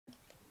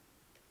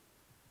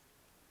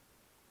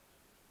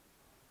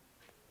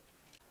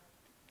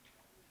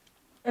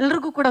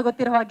ಎಲ್ರಿಗೂ ಕೂಡ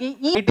ಗೊತ್ತಿರೋ ಹಾಗೆ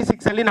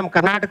 86 ಅಲ್ಲಿ ನಮ್ಮ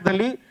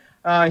ಕರ್ನಾಟಕದಲ್ಲಿ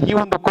ಈ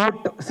ಒಂದು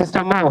ಕೋರ್ಟ್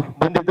ಸಿಸ್ಟಮ್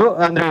ಬಂದಿದ್ದು.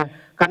 ಅಂದ್ರೆ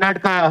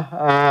ಕರ್ನಾಟಕ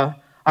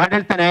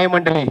ಆಡಳಿತ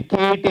ನ್ಯಾಯಮಂಡಳಿ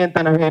KIT ಅಂತ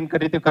ನಾವು ಏನ್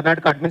ಕರಿತೀವಿ,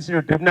 ಕರ್ನಾಟಕ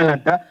ಅಡ್ಮಿನಿಸ್ಟ್ರೇಟಿವ್ ಟ್ರಿಬ್ಯುನಲ್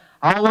ಅಂತ.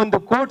 ಆ ಒಂದು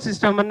ಕೋರ್ಟ್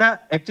ಸಿಸ್ಟಮ್ ಅನ್ನ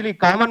ಆಕ್ಚುಲಿ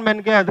ಕಾಮನ್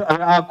ಮ್ಯಾನ್ಗೆ ಅದು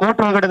ಆ ಕೋರ್ಟ್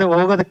ಒಳಗಡೆ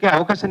ಹೋಗೋದಕ್ಕೆ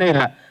ಅವಕಾಶನೇ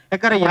ಇಲ್ಲ.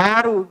 ಯಾಕಂದ್ರೆ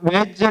ಯಾರು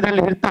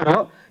ವ್ಯಾಜ್ಯದಲ್ಲಿ ಇರ್ತಾರೋ,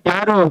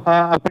 ಯಾರು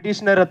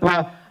ಪಿಟಿಷನರ್ ಅಥವಾ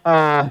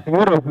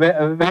ಇವರು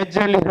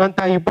ವ್ಯಾಜ್ಯದಲ್ಲಿ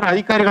ಇರುವಂತಹ ಇಬ್ಬರು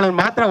ಅಧಿಕಾರಿಗಳನ್ನು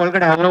ಮಾತ್ರ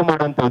ಒಳಗಡೆ ಅಲೋ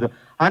ಮಾಡುವಂತದ್ದು.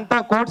 ಅಂತ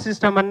ಕೋರ್ಟ್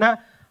ಸಿಸ್ಟಮ್ ಅನ್ನ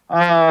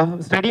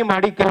ಸ್ಟಡಿ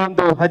ಮಾಡಿ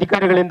ಕೆಲವೊಂದು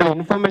ಅಧಿಕಾರಿಗಳಿಂದ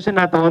ಇನ್ಫಾರ್ಮೇಶನ್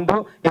ತಗೊಂಡು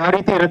ಯಾವ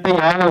ರೀತಿ ಇರುತ್ತೆ,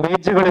 ಯಾವ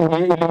ವೇಜ್ಗಳು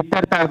ಇಲ್ಲಿ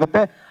ಇತ್ಯರ್ಥ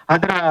ಆಗುತ್ತೆ,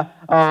 ಅದರ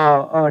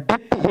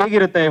ಡೆಪ್ತ್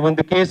ಹೇಗಿರುತ್ತೆ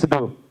ಒಂದು ಕೇಸ್ದು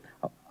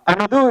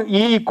ಅನ್ನೋದು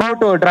ಈ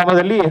ಕೋರ್ಟ್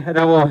ಡ್ರಾಮಾದಲ್ಲಿ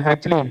ನಾವು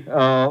ಆಕ್ಚುಲಿ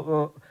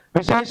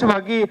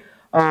ವಿಶೇಷವಾಗಿ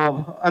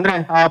ಅಂದ್ರೆ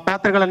ಆ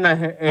ಪಾತ್ರಗಳನ್ನ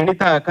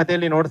ಎಣಿತಾ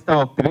ಕಥೆಯಲ್ಲಿ ನೋಡಿಸ್ತಾ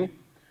ಹೋಗ್ತೀವಿ.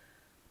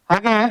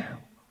 ಹಾಗೆ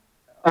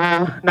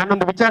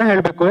ನಾನೊಂದು ವಿಚಾರ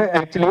ಹೇಳ್ಬೇಕು.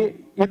 ಆಕ್ಚುಲಿ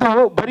ಇದು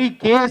ಬರೀ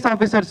KS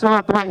ಆಫೀಸರ್ಸ್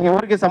ಅಥವಾ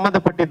ಇವರಿಗೆ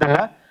ಸಂಬಂಧಪಟ್ಟಿದ್ದಲ್ಲ,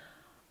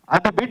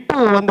 ಅದು ಬಿಟ್ಟು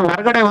ಒಂದು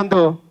ಹೊರಗಡೆ ಒಂದು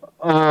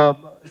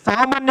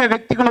ಸಾಮಾನ್ಯ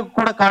ವ್ಯಕ್ತಿಗಳು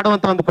ಕೂಡ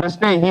ಕಾಡುವಂತ ಒಂದು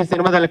ಪ್ರಶ್ನೆ ಈ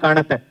ಸಿನಿಮಾದಲ್ಲಿ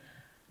ಕಾಣುತ್ತೆ.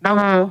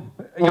 ನಾವು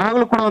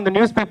ಯಾವಾಗಲೂ ಕೂಡ ಒಂದು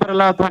ನ್ಯೂಸ್ ಪೇಪರ್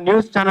ಅಲ್ಲ ಅಥವಾ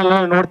ನ್ಯೂಸ್ ಚಾನಲ್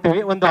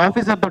ನೋಡ್ತೀವಿ, ಒಂದು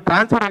ಆಫೀಸರ್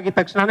ಟ್ರಾನ್ಸ್ಫರ್ ಆಗಿದ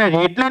ತಕ್ಷಣ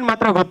ಹೆಡ್ಲೈನ್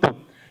ಮಾತ್ರ ಗೊತ್ತು,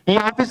 ಈ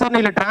ಆಫೀಸರ್ನ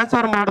ಇಲ್ಲಿ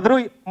ಟ್ರಾನ್ಸ್ಫರ್ ಮಾಡಿದ್ರು,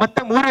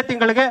 ಮತ್ತೆ 3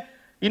 ತಿಂಗಳಿಗೆ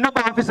ಇನ್ನೊಬ್ಬ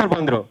ಆಫೀಸರ್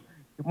ಬಂದ್ರು,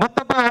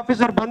 ಮತ್ತೊಬ್ಬ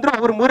ಆಫೀಸರ್ ಬಂದ್ರು,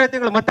 ಅವ್ರು 3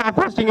 ತಿಂಗಳು ಮತ್ತೆ ಆ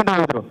ಪೋಸ್ಟಿಂಗ್ ಇಂದ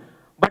ಹೋದ್ರು.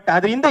 ಬಟ್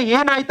ಅದರಿಂದ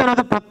ಏನಾಯ್ತು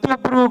ಅನ್ನೋದು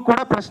ಪ್ರತಿಯೊಬ್ಬರು ಕೂಡ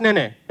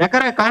ಪ್ರಶ್ನೆನೆ.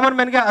 ಯಾಕಂದ್ರೆ ಕಾಮನ್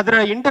ಮ್ಯಾನ್ಗೆ ಅದರ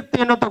ಇಂಡೆಪ್ತಿ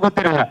ಏನೋ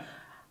ಗೊತ್ತಿರಲ್ಲ.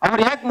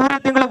 ಅವ್ರು ಯಾಕೆ 3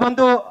 ತಿಂಗಳು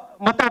ಬಂದು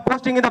ಮತ್ತೆ ಆ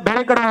ಪೋಸ್ಟಿಂಗ್ ಇಂದ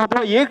ಬೇರೆ ಕಡೆ ಹೋದ್ರು,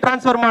 ಹೇಗ್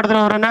ಟ್ರಾನ್ಸ್ಫರ್ ಮಾಡಿದ್ರು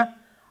ಅವರನ್ನ,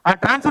 ಆ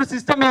ಟ್ರಾನ್ಸ್ಫರ್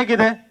ಸಿಸ್ಟಮ್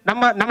ಹೇಗಿದೆ,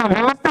 ನಮ್ಮ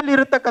ವ್ಯವಸ್ಥೆಯಲ್ಲಿ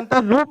ಇರತಕ್ಕಂತ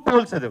ಲೂಪ್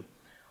ಹೋಲ್ಸ್ ಅದು.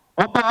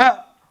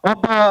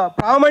 ಒಬ್ಬ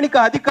ಪ್ರಾಮಾಣಿಕ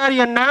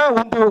ಅಧಿಕಾರಿಯನ್ನ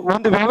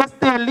ಒಂದು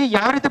ವ್ಯವಸ್ಥೆಯಲ್ಲಿ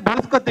ಯಾವ ರೀತಿ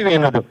ಬಳಸ್ಕೊತೀವಿ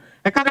ಅನ್ನೋದು.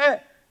 ಯಾಕಂದ್ರೆ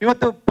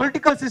ಇವತ್ತು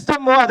ಪೊಲಿಟಿಕಲ್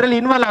ಸಿಸ್ಟಮ್ ಅದರಲ್ಲಿ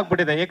ಇನ್ವಾಲ್ವ್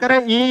ಆಗ್ಬಿಟ್ಟಿದೆ. ಯಾಕಂದ್ರೆ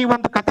ಈ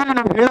ಒಂದು ಕಥೆಯಲ್ಲಿ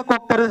ನಾವು ಹೇಳಕ್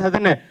ಹೋಗ್ತಾ ಇರೋದು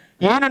ಅದನ್ನೇ,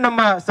 ಏನು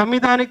ನಮ್ಮ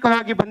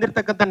ಸಂವಿಧಾನಿಕವಾಗಿ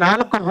ಬಂದಿರತಕ್ಕಂಥ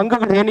 4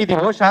 ಅಂಗಗಳು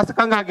ಏನಿದೆಯೋ,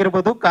 ಶಾಸಕಾಂಗ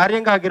ಆಗಿರ್ಬೋದು,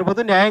 ಕಾರ್ಯಾಂಗ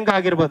ಆಗಿರ್ಬೋದು, ನ್ಯಾಯಾಂಗ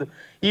ಆಗಿರ್ಬೋದು,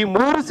 ಈ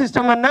 3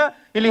 ಸಿಸ್ಟಮ್ ಅನ್ನ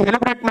ಇಲ್ಲಿ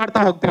ಎಲಿಬ್ರೇಟ್ ಮಾಡ್ತಾ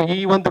ಹೋಗ್ತೀವಿ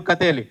ಈ ಒಂದು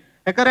ಕಥೆಯಲ್ಲಿ.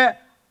 ಯಾಕಂದ್ರೆ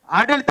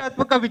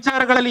ಆಡಳಿತಾತ್ಮಕ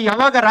ವಿಚಾರಗಳಲ್ಲಿ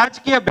ಯಾವಾಗ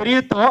ರಾಜಕೀಯ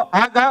ಬೆರೆಯುತ್ತೋ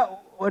ಆಗ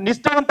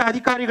ನಿಷ್ಠಾವಂತ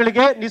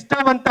ಅಧಿಕಾರಿಗಳಿಗೆ,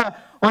 ನಿಷ್ಠಾವಂತ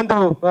ಒಂದು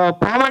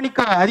ಪ್ರಾಮಾಣಿಕ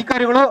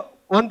ಅಧಿಕಾರಿಗಳು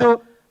ಒಂದು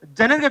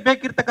ಜನರಿಗೆ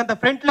ಬೇಕಿರ್ತಕ್ಕಂಥ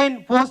ಫ್ರಂಟ್ ಲೈನ್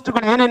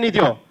ಪೋಸ್ಟ್ಗಳು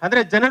ಏನೇನಿದೆಯೋ,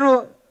 ಅಂದ್ರೆ ಜನರು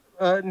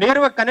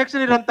ನೇರವಾಗಿ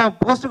ಕನೆಕ್ಷನ್ ಇರುವಂತಹ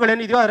ಪೋಸ್ಟ್ಗಳು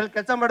ಏನಿದೆಯೋ ಅದ್ರಲ್ಲಿ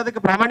ಕೆಲಸ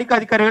ಮಾಡೋದಕ್ಕೆ ಪ್ರಾಮಾಣಿಕ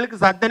ಅಧಿಕಾರಿಗಳಿಗೆ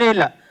ಸಾಧ್ಯನೇ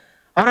ಇಲ್ಲ.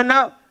 ಅವರನ್ನ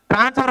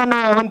ಟ್ರಾನ್ಸ್ಫರ್ ಅನ್ನೋ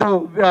ಒಂದು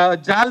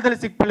ಜಾಲದಲ್ಲಿ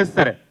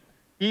ಸಿಕ್ಕಿಸ್ತಾರೆ.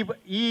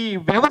 ಈ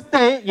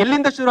ವ್ಯವಸ್ಥೆ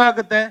ಎಲ್ಲಿಂದ ಶುರು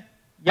ಆಗುತ್ತೆ,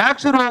 ಯಾಕೆ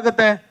ಶುರು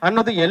ಆಗುತ್ತೆ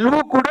ಅನ್ನೋದು ಎಲ್ಲವೂ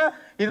ಕೂಡ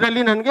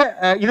ಇದರಲ್ಲಿ ನನಗೆ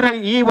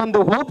ಈ ಒಂದು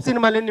ಹೋಪ್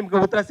ಸಿನಿಮಾಲಿ ನಿಮ್ಗೆ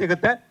ಉತ್ತರ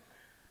ಸಿಗುತ್ತೆ.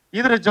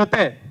 ಇದರ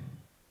ಜೊತೆ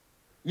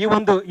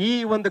ಈ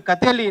ಒಂದು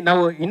ಕಥೆಯಲ್ಲಿ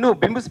ನಾವು ಇನ್ನೂ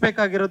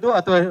ಬಿಂಬಿಸ್ಬೇಕಾಗಿರೋದು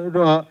ಅಥವಾ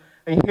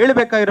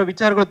ಹೇಳಬೇಕಾಗಿರೋ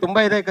ವಿಚಾರಗಳು ತುಂಬಾ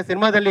ಇದೆ. ಈಗ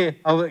ಸಿನಿಮಾದಲ್ಲಿ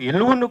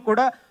ಎಲ್ಲವನ್ನೂ ಕೂಡ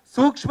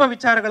ಸೂಕ್ಷ್ಮ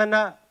ವಿಚಾರಗಳನ್ನ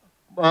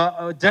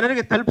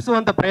ಜನರಿಗೆ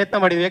ತಲುಪಿಸುವಂತ ಪ್ರಯತ್ನ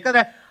ಮಾಡಿದ್ವಿ.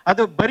 ಯಾಕಂದ್ರೆ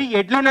ಅದು ಬರೀ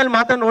ಹೆಡ್ಲೈನ್ ಅಲ್ಲಿ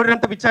ಮಾತ್ರ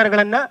ನೋಡಿರೋಂಥ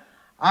ವಿಚಾರಗಳನ್ನ,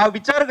 ಆ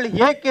ವಿಚಾರಗಳು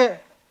ಏಕೆ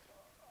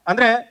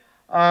ಅಂದ್ರೆ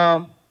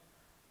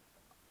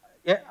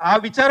ಆ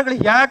ವಿಚಾರಗಳು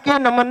ಯಾಕೆ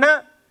ನಮ್ಮನ್ನ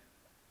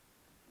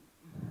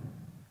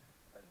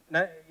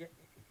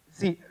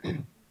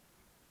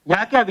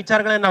ಯಾಕೆ ಆ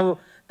ವಿಚಾರಗಳನ್ನ ನಾವು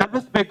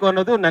ತಲುಪಿಸ್ಬೇಕು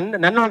ಅನ್ನೋದು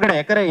ನನ್ನ ಒಳಗಡೆ.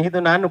 ಯಾಕಂದ್ರೆ ಇದು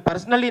ನಾನು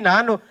ಪರ್ಸನಲಿ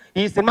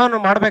ಈ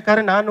ಸಿನಿಮಾವನ್ನು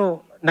ಮಾಡ್ಬೇಕಾದ್ರೆ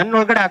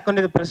ನನ್ನೊಳಗಡೆ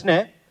ಹಾಕೊಂಡಿದ್ದ ಪ್ರಶ್ನೆ,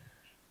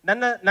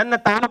 ನನ್ನ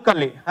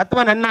ತಾಲೂಕಲ್ಲಿ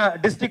ಅಥವಾ ನನ್ನ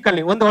ಡಿಸ್ಟಿಕ್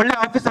ಅಲ್ಲಿ ಒಂದು ಒಳ್ಳೆ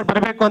ಆಫೀಸರ್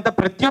ಬರಬೇಕು ಅಂತ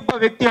ಪ್ರತಿಯೊಬ್ಬ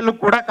ವ್ಯಕ್ತಿಯಲ್ಲೂ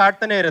ಕೂಡ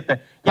ಕಾಡ್ತಾನೆ ಇರುತ್ತೆ.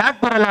 ಯಾಕೆ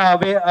ಬರಲ್ಲ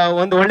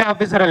ಒಂದು ಒಳ್ಳೆ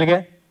ಆಫೀಸರ್ ಅಲ್ಲಿಗೆ?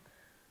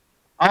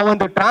 ಆ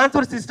ಒಂದು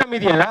ಟ್ರಾನ್ಸ್ಫರ್ ಸಿಸ್ಟಮ್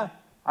ಇದೆಯಲ್ಲ,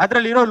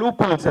 ಅದ್ರಲ್ಲಿ ಇರೋ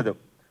ಲೂಪ್ ಹೋಲ್ಸ್ ಅದು.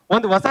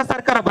 ಒಂದು ಹೊಸ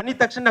ಸರ್ಕಾರ ಬಂದಿದ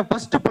ತಕ್ಷಣ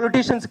ಫಸ್ಟ್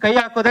ಪೊಲಿಟಿಷಿಯನ್ಸ್ ಕೈ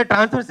ಹಾಕೋದೇ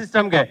ಟ್ರಾನ್ಸ್ಫರ್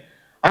ಸಿಸ್ಟಮ್ಗೆ.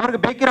 ಅವ್ರಿಗೆ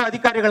ಬೇಕಿರೋ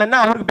ಅಧಿಕಾರಿಗಳನ್ನ,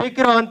 ಅವ್ರಿಗೆ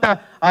ಬೇಕಿರುವಂತ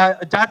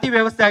ಜಾತಿ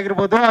ವ್ಯವಸ್ಥೆ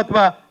ಆಗಿರ್ಬೋದು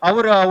ಅಥವಾ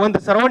ಅವರ ಒಂದು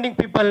ಸರೌಂಡಿಂಗ್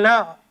ಪೀಪಲ್ನ,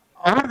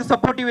 ಅವ್ರಿಗೆ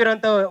ಸಪೋರ್ಟಿವ್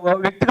ಇರೋಂಥ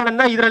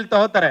ವ್ಯಕ್ತಿಗಳನ್ನ ಇದರಲ್ಲಿ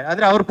ತಗೋತಾರೆ.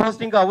 ಅಂದ್ರೆ ಅವ್ರ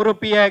ಪೋಸ್ಟಿಂಗ್ ಅವರು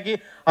PA ಆಗಿ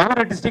ಅವರ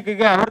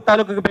ಡಿಸ್ಟಿಕ್ಗೆ, ಅವ್ರ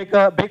ತಾಲೂಕಿಗೆ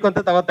ಬೇಕು ಅಂತ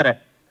ತಗೋತಾರೆ.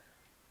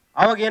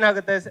 ಅವಾಗ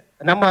ಏನಾಗುತ್ತೆ,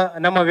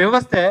 ನಮ್ಮ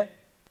ವ್ಯವಸ್ಥೆ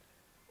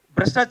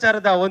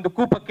ಭ್ರಷ್ಟಾಚಾರದ ಒಂದು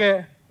ಕೂಪಕ್ಕೆ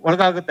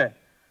ಒಳಗಾಗುತ್ತೆ.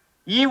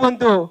 ಈ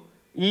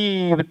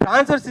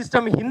ಟ್ರಾನ್ಸ್ಫರ್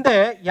ಸಿಸ್ಟಮ್ ಹಿಂದೆ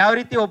ಯಾವ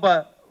ರೀತಿ ಒಬ್ಬ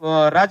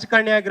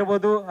ರಾಜಕಾರಣಿ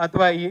ಆಗಿರ್ಬೋದು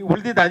ಅಥವಾ ಈ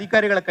ಉಳಿದಿದ್ದ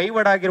ಅಧಿಕಾರಿಗಳ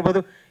ಕೈವಾಡ ಆಗಿರ್ಬೋದು,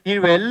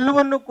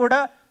 ಇವೆಲ್ಲವನ್ನು ಕೂಡ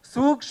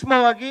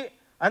ಸೂಕ್ಷ್ಮವಾಗಿ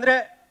ಅಂದ್ರೆ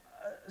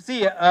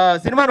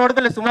ಸಿನಿಮಾ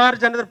ನೋಡಿದ್ರೆ ಸುಮಾರು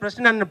ಜನರ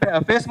ಪ್ರಶ್ನೆ ನಾನು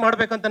ಫೇಸ್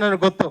ಮಾಡ್ಬೇಕಂತ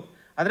ನನಗೆ ಗೊತ್ತು.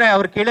 ಅಂದ್ರೆ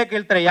ಅವ್ರು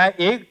ಕೇಳ್ತಾರೆ,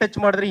 ಹೇಗ್ ಟಚ್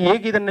ಮಾಡಿದ್ರಿ,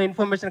 ಹೇಗೆ ಇದನ್ನ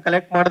ಇನ್ಫಾರ್ಮೇಶನ್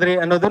ಕಲೆಕ್ಟ್ ಮಾಡಿದ್ರಿ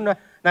ಅನ್ನೋದನ್ನ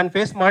ನಾನು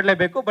ಫೇಸ್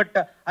ಮಾಡ್ಲೇಬೇಕು. ಬಟ್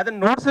ಅದನ್ನ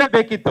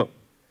ನೋಡ್ಸ್ಲೇಬೇಕಿತ್ತು.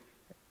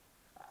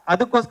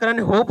 ಅದಕ್ಕೋಸ್ಕರ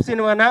ಹೋಪ್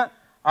ಸಿನಿಮಾನ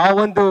ಆ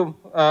ಒಂದು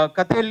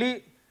ಕಥೆಯಲ್ಲಿ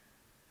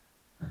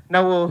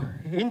ನಾವು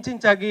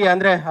ಇಂಚಿಂಚಾಗಿ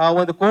ಅಂದ್ರೆ ಆ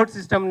ಒಂದು ಕೋರ್ಟ್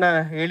ಸಿಸ್ಟಮ್ನ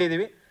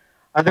ಹೇಳಿದೀವಿ.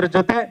 ಅದರ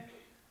ಜೊತೆ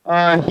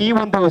ಈ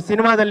ಒಂದು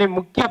ಸಿನಿಮಾದಲ್ಲಿ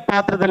ಮುಖ್ಯ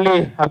ಪಾತ್ರದಲ್ಲಿ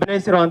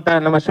ಅಭಿನಯಿಸಿರುವಂತ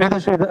ನಮ್ಮ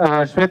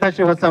ಶ್ವೇತಾ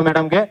ಶ್ರೀವತ್ಸವ್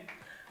ಮೇಡಮ್ಗೆ,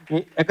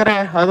 ಯಾಕಂದ್ರೆ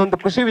ಅದೊಂದು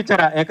ಖುಷಿ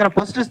ವಿಚಾರ. ಯಾಕಂದ್ರೆ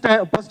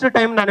ಫಸ್ಟ್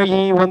ಟೈಮ್ ನಾನು ಈ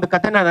ಒಂದು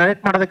ಕಥೆನ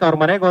ನರೇಟ್ ಮಾಡೋದಕ್ಕೆ ಅವ್ರ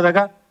ಮನೆಗೆ ಹೋದಾಗ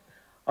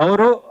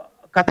ಅವರು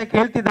ಕತೆ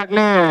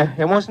ಕೇಳ್ತಿದ್ದಾಗ್ಲೇ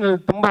ಎಮೋಷನಲ್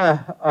ತುಂಬಾ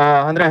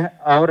ಅಂದ್ರೆ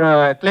ಅವ್ರ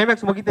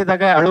ಕ್ಲೈಮ್ಯಾಕ್ಸ್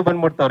ಮುಗಿತಿದ್ದಾಗ ಅಳು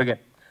ಬಂದ್ಬಿಡ್ತು ಅವ್ರಿಗೆ.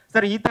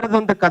 ಸರ್, ಈ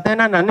ತರದೊಂದು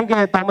ಕಥೆನ ನನಗೆ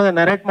ತಾಮದ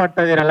ನರೇಟ್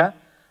ಮಾಡ್ತಾ ಇದೀರಲ್ಲ,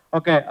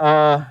 okay,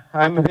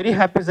 I am very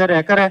happy sir.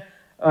 ಯಾಕಂದ್ರೆ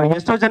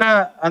ಎಷ್ಟೋ ಜನ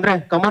ಅಂದ್ರೆ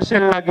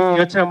ಕಮರ್ಷಿಯಲ್ ಆಗಿ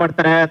ಯೋಚನೆ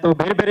ಮಾಡ್ತಾರೆ ಅಥವಾ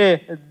ಬೇರೆ ಬೇರೆ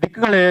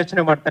ದಿಕ್ಕುಗಳ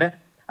ಯೋಚನೆ ಮಾಡ್ತಾರೆ.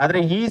 ಆದ್ರೆ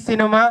ಈ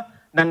ಸಿನಿಮಾ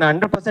ನನ್ನ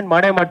 100%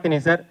 ಮಾಡೇ ಮಾಡ್ತೀನಿ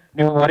ಸರ್,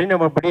 ನೀವು ವರಿನೇ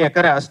ಮಾಡ್ಬಿಡಿ,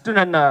 ಯಾಕಂದ್ರೆ ಅಷ್ಟು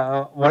ನನ್ನ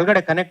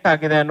ಒಳಗಡೆ ಕನೆಕ್ಟ್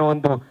ಆಗಿದೆ ಅನ್ನೋ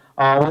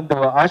ಒಂದು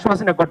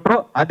ಆಶ್ವಾಸನೆ ಕೊಟ್ಟರು.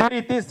 ಅದೇ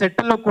ರೀತಿ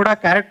ಸೆಟ್ಟಲ್ಲೂ ಕೂಡ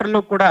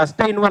ಕ್ಯಾರೆಕ್ಟರ್ಲ್ಲೂ ಕೂಡ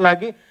ಅಷ್ಟೇ ಇನ್ವಾಲ್ವ್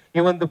ಆಗಿ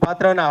ಈ ಒಂದು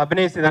ಪಾತ್ರವನ್ನ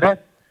ಅಭಿನಯಿಸಿದ್ದಾರೆ.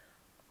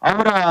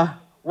 ಅವರ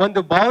ಒಂದು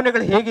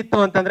ಭಾವನೆಗಳು ಹೇಗಿತ್ತು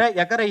ಅಂತಂದ್ರೆ,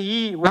 ಯಾಕಂದ್ರೆ ಈ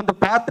ಒಂದು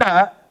ಪಾತ್ರ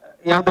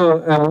ಯಾವುದು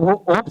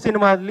ಹೋಪ್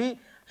ಸಿನಿಮಾದಲ್ಲಿ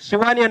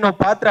ಶಿವಾನಿ ಅನ್ನೋ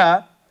ಪಾತ್ರ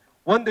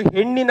ಒಂದು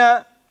ಹೆಣ್ಣಿನ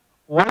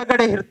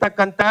ಒಳಗಡೆ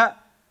ಇರ್ತಕ್ಕಂಥ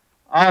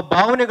ಆ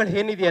ಭಾವನೆಗಳು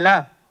ಏನಿದೆಯಲ್ಲ,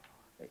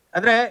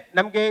 ಅಂದ್ರೆ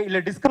ನಮ್ಗೆ ಇಲ್ಲಿ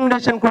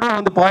ಡಿಸ್ಕ್ರಿಮಿನೇಷನ್ ಕೂಡ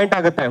ಒಂದು ಪಾಯಿಂಟ್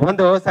ಆಗುತ್ತೆ.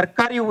 ಒಂದು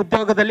ಸರ್ಕಾರಿ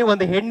ಉದ್ಯೋಗದಲ್ಲಿ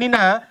ಒಂದು ಹೆಣ್ಣಿನ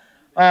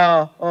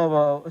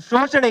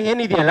ಶೋಷಣೆ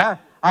ಏನಿದೆಯಲ್ಲ,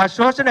 ಆ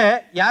ಶೋಷಣೆ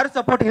ಯಾರು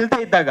ಸಪೋರ್ಟ್ ಇಲ್ದೇ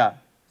ಇದ್ದಾಗ,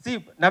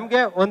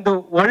 ನಮ್ಗೆ ಒಂದು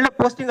ಒಳ್ಳೆ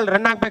ಪೋಸ್ಟಿಂಗ್ ಅಲ್ಲಿ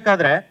ರನ್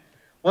ಆಗ್ಬೇಕಾದ್ರೆ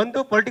ಒಂದು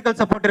ಪೊಲಿಟಿಕಲ್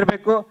ಸಪೋರ್ಟ್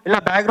ಇರಬೇಕು, ಇಲ್ಲ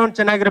ಬ್ಯಾಕ್ ಗ್ರೌಂಡ್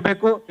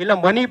ಚೆನ್ನಾಗಿರ್ಬೇಕು, ಇಲ್ಲ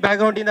ಮನಿ ಬ್ಯಾಕ್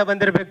ಗ್ರೌಂಡ್ ಇಂದ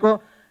ಬಂದಿರಬೇಕು,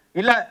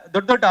 ಇಲ್ಲ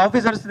ದೊಡ್ಡ ದೊಡ್ಡ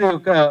ಆಫೀಸರ್ಸ್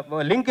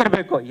ಲಿಂಕ್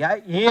ಇರಬೇಕು.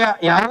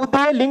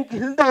 ಯಾವುದೇ ಲಿಂಕ್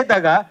ಇಲ್ದೇ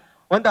ಇದ್ದಾಗ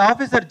ಒಂದು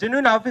ಆಫೀಸರ್,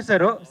 ಜೆನ್ಯೂನ್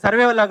ಆಫೀಸರು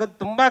ಸರ್ವೈವಲ್ ಆಗೋದು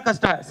ತುಂಬಾ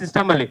ಕಷ್ಟ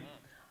ಸಿಸ್ಟಮ್ ಅಲ್ಲಿ.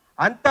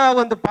 ಅಂತ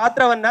ಒಂದು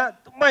ಪಾತ್ರವನ್ನ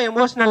ತುಂಬಾ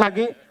ಎಮೋಷನಲ್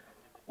ಆಗಿ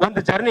ಒಂದು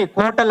ಜರ್ನಿ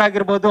ಕೋರ್ಟಲ್ಲಿ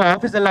ಆಗಿರ್ಬೋದು,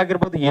 ಆಫೀಸಲ್ಲಿ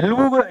ಆಗಿರ್ಬೋದು,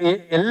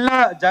 ಎಲ್ಲ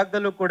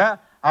ಜಾಗದಲ್ಲೂ ಕೂಡ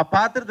ಆ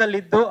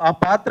ಪಾತ್ರದಲ್ಲಿದ್ದು ಆ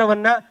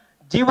ಪಾತ್ರವನ್ನ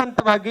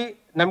ಜೀವಂತವಾಗಿ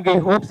ನಮ್ಗೆ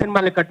hope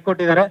ಸಿನಿಮಾಲಿ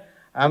ಕಟ್ಕೊಟ್ಟಿದ್ದಾರೆ.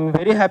 I am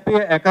very happy,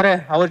 ಯಾಕಂದ್ರೆ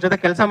ಅವ್ರ ಜೊತೆ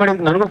ಕೆಲಸ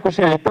ಮಾಡಿದ್ರೆ ನನಗೂ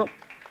ಖುಷಿ ಆಯ್ತು.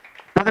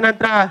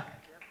 ತದನಂತರ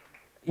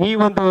ಈ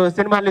ಒಂದು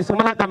ಸಿನಿಮಾಲಿ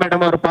ಸುಮಲತಾ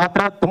ಮೇಡಮ್ ಅವರ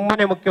ಪಾತ್ರ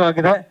ತುಂಬಾನೇ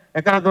ಮುಖ್ಯವಾಗಿದೆ.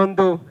 ಯಾಕಂದ್ರೆ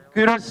ಅದೊಂದು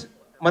ಕ್ಯೂರಿಯಸ್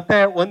ಮತ್ತೆ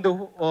ಒಂದು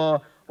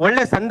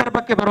ಒಳ್ಳೆ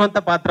ಸಂದರ್ಭಕ್ಕೆ ಬರುವಂತ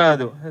ಪಾತ್ರ.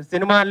 ಅದು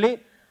ಸಿನಿಮಾ ಅಲ್ಲಿ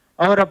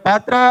ಅವರ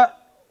ಪಾತ್ರ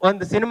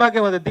ಒಂದು ಸಿನಿಮಾಗೆ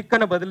ಒಂದು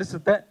ದಿಕ್ಕನ್ನು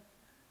ಬದಲಿಸುತ್ತೆ.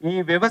 ಈ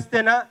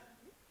ವ್ಯವಸ್ಥೆನ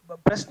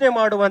ಪ್ರಶ್ನೆ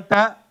ಮಾಡುವಂತ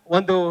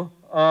ಒಂದು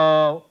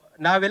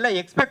ನಾವೆಲ್ಲ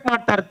ಎಕ್ಸ್ಪೆಕ್ಟ್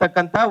ಮಾಡ್ತಾ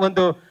ಇರ್ತಕ್ಕಂಥ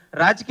ಒಂದು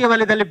ರಾಜಕೀಯ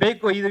ವಲಯದಲ್ಲಿ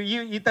ಬೇಕು, ಇದು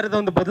ಈ ತರದ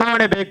ಒಂದು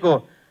ಬದಲಾವಣೆ ಬೇಕು.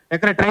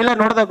 ಯಾಕಂದ್ರೆ ಟ್ರೈಲರ್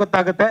ನೋಡಿದಾಗ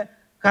ಗೊತ್ತಾಗುತ್ತೆ,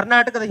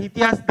 ಕರ್ನಾಟಕದ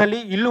ಇತಿಹಾಸದಲ್ಲಿ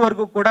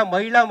ಇಲ್ಲಿವರೆಗೂ ಕೂಡ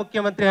ಮಹಿಳಾ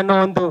ಮುಖ್ಯಮಂತ್ರಿ ಅನ್ನೋ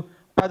ಒಂದು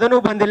ಪದನೂ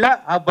ಬಂದಿಲ್ಲ,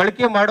 ಆ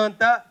ಬಳಕೆ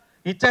ಮಾಡುವಂತ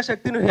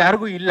ಇಚ್ಛಾಶಕ್ತಿನೂ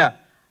ಯಾರಿಗೂ ಇಲ್ಲ.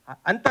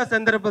 ಅಂತ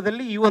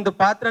ಸಂದರ್ಭದಲ್ಲಿ ಈ ಒಂದು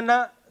ಪಾತ್ರನ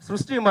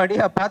ಸೃಷ್ಟಿ ಮಾಡಿ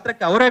ಆ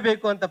ಪಾತ್ರಕ್ಕೆ ಅವರೇ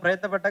ಬೇಕು ಅಂತ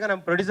ಪ್ರಯತ್ನ ಪಟ್ಟಾಗ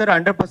ನಮ್ಮ ಪ್ರೊಡ್ಯೂಸರ್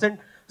 100%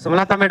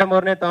 ಸುಮಲತಾ ಮೇಡಮ್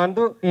ಅವ್ರನ್ನೇ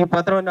ತಗೊಂಡು ಈ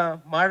ಪಾತ್ರವನ್ನ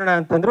ಮಾಡೋಣ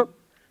ಅಂತಂದ್ರು.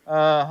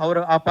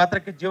 ಅವರು ಆ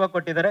ಪಾತ್ರಕ್ಕೆ ಜೀವ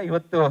ಕೊಟ್ಟಿದ್ದಾರೆ.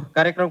 ಇವತ್ತು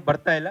ಕಾರ್ಯಕ್ರಮಕ್ಕೆ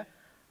ಬರ್ತಾ ಇಲ್ಲ,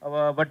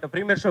 ಬಟ್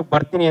ಪ್ರೀಮಿಯರ್ ಶೋಗೆ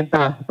ಬರ್ತೀನಿ ಅಂತ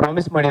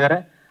ಪ್ರಾಮಿಸ್ ಮಾಡಿದ್ದಾರೆ.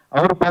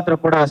 ಅವ್ರ ಪಾತ್ರ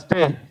ಕೂಡ ಅಷ್ಟೇ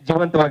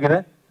ಜೀವಂತವಾಗಿದೆ.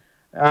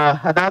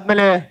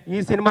 ಅದಾದ್ಮೇಲೆ ಈ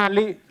ಸಿನಿಮಾ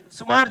ಅಲ್ಲಿ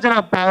ಸುಮಾರು ಜನ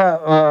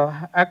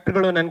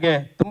ಆಕ್ಟರ್ಗಳು ನನಗೆ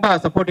ತುಂಬಾ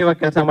ಸಪೋರ್ಟಿವ್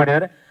ಆಗಿ ಕೆಲಸ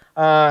ಮಾಡಿದ್ದಾರೆ.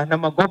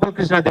 ನಮ್ಮ ಗೋಪಾಲ್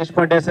ಕೃಷ್ಣ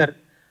ದೇಶಪಾಂಡೆ ಸರ್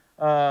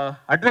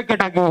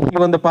ಅಡ್ವೊಕೇಟ್ ಆಗಿ ಈ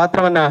ಒಂದು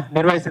ಪಾತ್ರವನ್ನ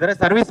ನಿರ್ವಹಿಸಿದ್ದಾರೆ.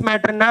 ಸರ್ವಿಸ್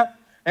ಮ್ಯಾಟರ್ನ,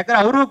 ಯಾಕಂದ್ರೆ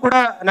ಅವರು ಕೂಡ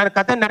ನಾನು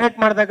ಕತೆ ನರೇಟ್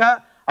ಮಾಡಿದಾಗ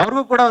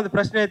ಅವ್ರಿಗೂ ಕೂಡ ಒಂದು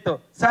ಪ್ರಶ್ನೆ ಇತ್ತು,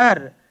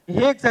 ಸರ್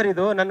ಹೇಗ್ ಸರ್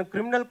ಇದು, ನಾನು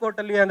ಕ್ರಿಮಿನಲ್ ಕೋರ್ಟ್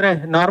ಅಲ್ಲಿ ಅಂದ್ರೆ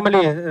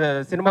ನಾರ್ಮಲಿ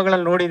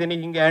ಸಿನಿಮಾಗಳಲ್ಲಿ ನೋಡಿದೀನಿ,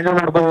 ಹಿಂಗೆ ಹ್ಯಾಂಡಲ್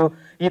ಮಾಡ್ಬೋದು,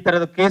 ಈ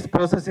ತರದ ಕೇಸ್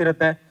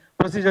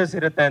ಪ್ರೊಸೀಜರ್ಸ್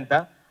ಇರುತ್ತೆ ಅಂತ.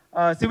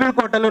 ಸಿವಿಲ್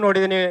ಕೋರ್ಟ್ ಅಲ್ಲೂ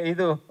ನೋಡಿದೀನಿ,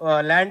 ಇದು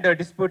ಲ್ಯಾಂಡ್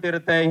ಡಿಸ್ಪ್ಯೂಟ್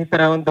ಇರುತ್ತೆ, ಈ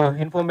ತರ ಒಂದು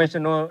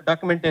ಇನ್ಫಾರ್ಮೇಶನ್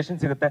ಡಾಕ್ಯುಮೆಂಟೇಶನ್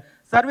ಸಿಗುತ್ತೆ.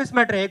 ಸರ್ವಿಸ್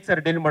ಮ್ಯಾಟರ್ ಹೇಗ್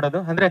ಸರ್ ಡೀಲ್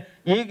ಮಾಡೋದು, ಅಂದ್ರೆ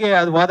ಹೇಗೆ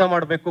ಅದು ವಾದ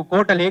ಮಾಡಬೇಕು,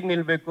 ಕೋರ್ಟ್ ಅಲ್ಲಿ ಹೇಗ್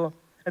ನಿಲ್ಬೇಕು,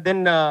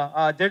 ದೆನ್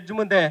ಜಡ್ಜ್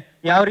ಮುಂದೆ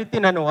ಯಾವ ರೀತಿ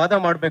ನಾನು ವಾದ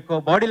ಮಾಡಬೇಕು,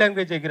 ಬಾಡಿ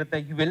ಲ್ಯಾಂಗ್ವೇಜ್ ಹೇಗಿರುತ್ತೆ,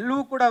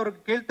 ಇವೆಲ್ಲವೂ ಕೂಡ ಅವ್ರಿಗೆ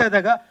ಕೇಳ್ತಾ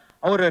ಇದ್ದಾಗ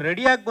ಅವರು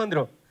ರೆಡಿಯಾಗಿ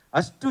ಬಂದ್ರು.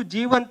 ಅಷ್ಟು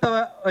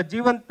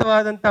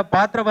ಜೀವಂತವಾದಂತ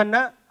ಪಾತ್ರವನ್ನ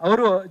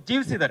ಅವರು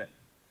ಜೀವಿಸಿದ್ದಾರೆ.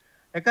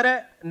 ಯಾಕಂದ್ರೆ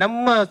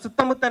ನಮ್ಮ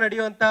ಸುತ್ತಮುತ್ತ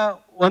ನಡೆಯುವಂತ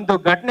ಒಂದು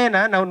ಘಟನೆನ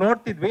ನಾವು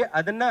ನೋಡ್ತಿದ್ವಿ,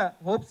 ಅದನ್ನ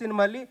ಹೋಪ್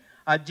ಸಿನಿಮಾಲಿ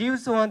ಆ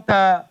ಜೀವಿಸುವಂತ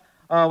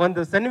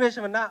ಒಂದು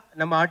ಸನ್ನಿವೇಶವನ್ನ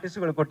ನಮ್ಮ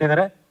ಆರ್ಟಿಸ್ಟ್ಗಳು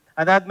ಕೊಟ್ಟಿದ್ದಾರೆ.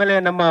 ಅದಾದ್ಮೇಲೆ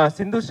ನಮ್ಮ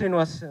ಸಿಂಧು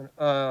ಶ್ರೀನಿವಾಸ್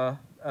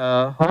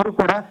ಅವರು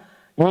ಕೂಡ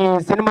ಈ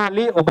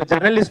ಸಿನಿಮಾಲಿ ಒಬ್ಬ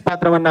ಜರ್ನಲಿಸ್ಟ್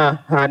ಪಾತ್ರವನ್ನ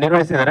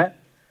ನಿರ್ವಹಿಸಿದ್ದಾರೆ.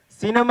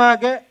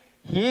 ಸಿನಿಮಾಗೆ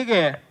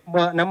ಹೀಗೆ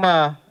ನಮ್ಮ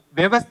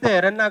ವ್ಯವಸ್ಥೆ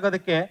ರನ್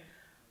ಆಗೋದಕ್ಕೆ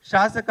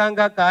ಶಾಸಕಾಂಗ,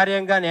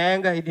 ಕಾರ್ಯಾಂಗ,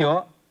 ನ್ಯಾಯಾಂಗ ಇದೆಯೋ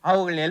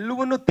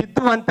ಅವುಗಳನ್ನೆಲ್ಲವನ್ನೂ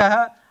ತಿದ್ದುವಂತಹ,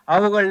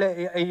 ಅವುಗಳ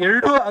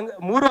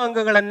ಮೂರು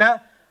ಅಂಗಗಳನ್ನ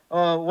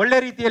ಒಳ್ಳೆ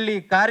ರೀತಿಯಲ್ಲಿ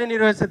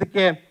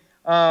ಕಾರ್ಯನಿರ್ವಹಿಸೋದಕ್ಕೆ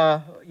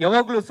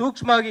ಯಾವಾಗಲೂ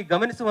ಸೂಕ್ಷ್ಮವಾಗಿ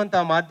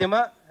ಗಮನಿಸುವಂತಹ ಮಾಧ್ಯಮ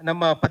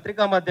ನಮ್ಮ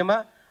ಪತ್ರಿಕಾ ಮಾಧ್ಯಮ.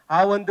 ಆ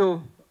ಒಂದು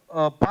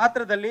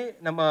ಪಾತ್ರದಲ್ಲಿ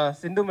ನಮ್ಮ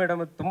ಸಿಂಧು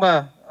ಮೇಡಮ್ ತುಂಬಾ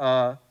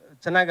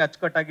ಚೆನ್ನಾಗಿ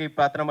ಅಚ್ಚುಕಟ್ಟಾಗಿ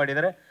ಪಾತ್ರ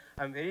ಮಾಡಿದ್ದಾರೆ.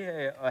 ಐ ಆಮ್ ವೆರಿ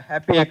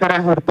ಹ್ಯಾಪಿ, ಯಾಕಂದ್ರೆ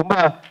ಅವರು ತುಂಬಾ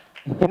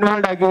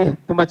ಇನ್ವಾಲ್ವ್ ಆಗಿ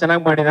ತುಂಬಾ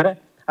ಚೆನ್ನಾಗಿ ಮಾಡಿದ್ದಾರೆ.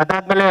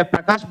 ಅದಾದ್ಮೇಲೆ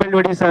ಪ್ರಕಾಶ್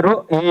ಬೆಳ್ವಡಿ ಸರ್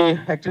ಈ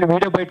ಆಕ್ಚುಲಿ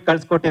ವಿಡಿಯೋ ಬೈಟ್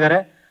ಕಳ್ಸಿಕೊಟ್ಟಿದ್ದಾರೆ.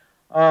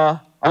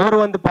 ಅವರು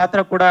ಒಂದು ಪಾತ್ರ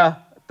ಕೂಡ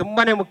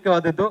ತುಂಬಾನೇ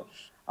ಮುಖ್ಯವಾದದ್ದು.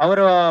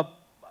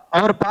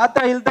 ಅವರ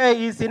ಪಾತ್ರ ಇಲ್ಲದೆ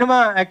ಈ ಸಿನಿಮಾ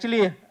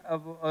ಆಕ್ಚುಲಿ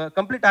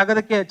ಕಂಪ್ಲೀಟ್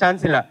ಆಗೋದಕ್ಕೆ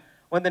ಚಾನ್ಸ್ ಇಲ್ಲ.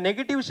 ಒಂದು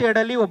ನೆಗೆಟಿವ್ ಶೇಡ್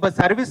ಅಲ್ಲಿ ಒಬ್ಬ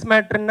ಸರ್ವಿಸ್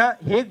ಮ್ಯಾಟರ್ನ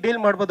ಹೇಗ್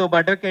ಡೀಲ್ ಮಾಡ್ಬೋದು ಒಬ್ಬ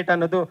ಅಡ್ವೊಕೇಟ್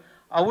ಅನ್ನೋದು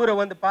ಅವರ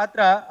ಒಂದು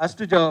ಪಾತ್ರ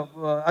ಅಷ್ಟು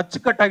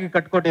ಅಚ್ಚುಕಟ್ಟಾಗಿ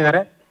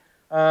ಕಟ್ಕೊಟ್ಟಿದ್ದಾರೆ.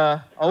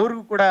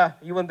 ಅವ್ರಿಗೂ ಕೂಡ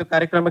ಈ ಒಂದು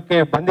ಕಾರ್ಯಕ್ರಮಕ್ಕೆ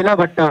ಬಂದಿಲ್ಲ,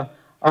 ಬಟ್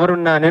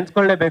ಅವ್ರನ್ನ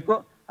ನೆನ್ಸ್ಕೊಳ್ಳೇಬೇಕು.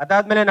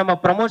 ಅದಾದ್ಮೇಲೆ ನಮ್ಮ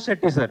ಪ್ರಮೋದ್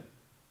ಶೆಟ್ಟಿ ಸರ್,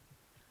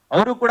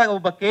 ಅವರು ಕೂಡ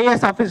ಒಬ್ಬ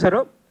KS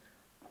ಆಫೀಸರು,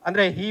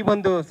 ಅಂದ್ರೆ ಈ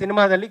ಒಂದು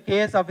ಸಿನಿಮಾದಲ್ಲಿ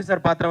KS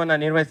ಆಫೀಸರ್ ಪಾತ್ರವನ್ನ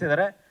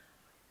ನಿರ್ವಹಿಸಿದ್ದಾರೆ.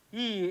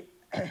 ಈ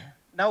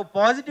ನಾವು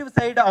ಪಾಸಿಟಿವ್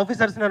ಸೈಡ್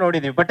ಆಫೀಸರ್ಸ್ನ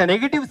ನೋಡಿದೀವಿ, ಬಟ್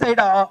ನೆಗೆಟಿವ್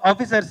ಸೈಡ್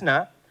ಆಫೀಸರ್ಸ್ನ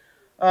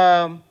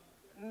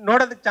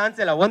ನೋಡೋದಕ್ಕೆ ಚಾನ್ಸ್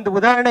ಇಲ್ಲ. ಒಂದು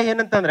ಉದಾಹರಣೆ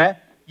ಏನಂತಂದ್ರೆ,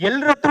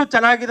 ಎಲ್ಲರ ಹತ್ರ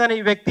ಚೆನ್ನಾಗಿದ್ದಾನೆ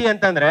ಈ ವ್ಯಕ್ತಿ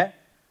ಅಂತಂದ್ರೆ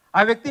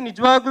ಆ ವ್ಯಕ್ತಿ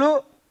ನಿಜವಾಗ್ಲೂ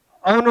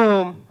ಅವನು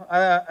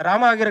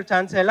ರಾಮ ಆಗಿರೋಕ್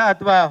ಚಾನ್ಸ್ ಇಲ್ಲ,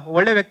 ಅಥವಾ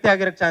ಒಳ್ಳೆ ವ್ಯಕ್ತಿ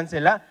ಆಗಿರೋಕ್ ಚಾನ್ಸ್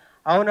ಇಲ್ಲ.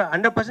 ಅವನು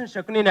 100%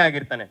 ಶಕುನಿನೇ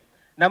ಆಗಿರ್ತಾನೆ.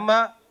 ನಮ್ಮ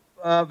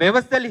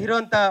ವ್ಯವಸ್ಥೆಯಲ್ಲಿ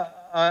ಇರುವಂತ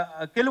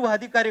ಕೆಲವು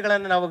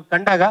ಅಧಿಕಾರಿಗಳನ್ನ ನಾವು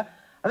ಕಂಡಾಗ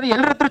ಅಂದ್ರೆ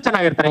ಎಲ್ಲರ ಹತ್ರ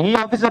ಚೆನ್ನಾಗಿರ್ತಾರೆ, ಈ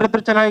ಆಫೀಸರ್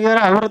ಹತ್ರ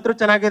ಚೆನ್ನಾಗಿದ್ದಾರೆ, ಅವ್ರ ಹತ್ರ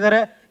ಚೆನ್ನಾಗಿದ್ದಾರೆ,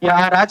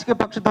 ಆ ರಾಜಕೀಯ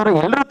ಪಕ್ಷದವರು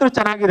ಎಲ್ಲರ ಹತ್ರ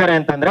ಚೆನ್ನಾಗಿದ್ದಾರೆ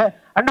ಅಂತಂದ್ರೆ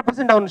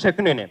 100% ಅವ್ನ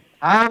ಶಕುನೇನೆ.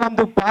 ಆ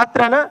ಒಂದು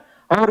ಪಾತ್ರನ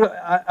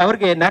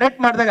ಅವ್ರಿಗೆ ನರೇಟ್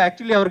ಮಾಡಿದಾಗ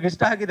ಆಕ್ಚುಲಿ ಅವ್ರಿಗೆ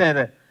ಇಷ್ಟ ಆಗಿದೆ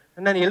ಇದೆ.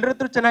 ನಾನು ಎಲ್ಲರ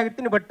ಹತ್ರ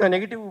ಚೆನ್ನಾಗಿರ್ತೀನಿ ಬಟ್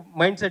ನೆಗೆಟಿವ್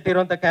ಮೈಂಡ್ ಸೆಟ್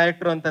ಇರುವಂತ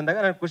ಕ್ಯಾರೆಕ್ಟರ್ ಅಂತಂದಾಗ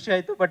ನನಗೆ ಖುಷಿ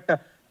ಆಯ್ತು. ಬಟ್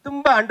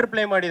ತುಂಬಾ ಅಂಡರ್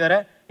ಪ್ಲೇ ಮಾಡಿದ್ದಾರೆ.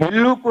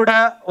 ಎಲ್ಲೂ ಕೂಡ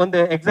ಒಂದು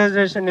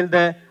ಎಕ್ಸಾಜರೇಷನ್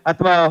ಇಲ್ಲದೆ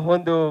ಅಥವಾ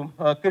ಒಂದು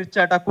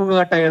ಕಿರ್ಚಾಟ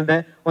ಕೂಗಾಟ ಇಲ್ಲದೆ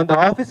ಒಂದು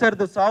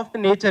ಆಫೀಸರ್ದು ಸಾಫ್ಟ್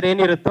ನೇಚರ್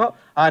ಏನಿರುತ್ತೋ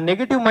ಆ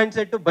ನೆಗೆಟಿವ್ ಮೈಂಡ್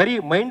ಸೆಟ್ ಬರೀ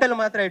ಮೈಂಡ್ ಅಲ್ಲಿ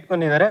ಮಾತ್ರ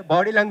ಇಟ್ಕೊಂಡಿದ್ದಾರೆ.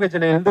 ಬಾಡಿ ಲ್ಯಾಂಗ್ವೇಜ್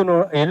ಅಲ್ಲಿ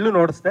ಎಲ್ಲೂ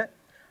ನೋಡಿಸ್ದೆ.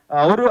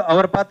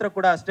 ಅವರ ಪಾತ್ರ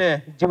ಕೂಡ ಅಷ್ಟೇ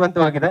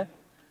ಜೀವಂತವಾಗಿದೆ.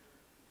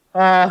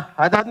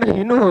 ಅದಾದ್ಮೇಲೆ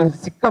ಇನ್ನೂ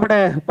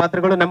ಸಿಕ್ಕಾಪಟ್ಟೆ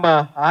ಪಾತ್ರಗಳು. ನಮ್ಮ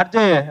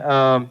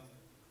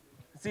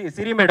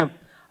ಸಿರಿ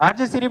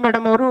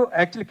ಮೇಡಮ್ ಅವರು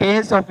ಆಕ್ಚುಲಿ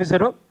KS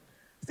ಆಫೀಸರು.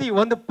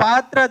 ಒಂದು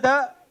ಪಾತ್ರದ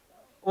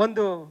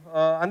ಒಂದು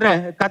ಅಂದ್ರೆ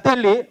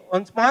ಕಥೆಯಲ್ಲಿ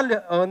ಒಂದು ಸ್ಮಾಲ್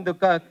ಒಂದು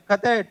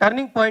ಕತೆ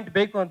ಟರ್ನಿಂಗ್ ಪಾಯಿಂಟ್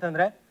ಬೇಕು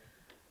ಅಂತಂದ್ರೆ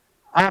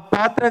ಆ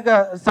ಪಾತ್ರಗ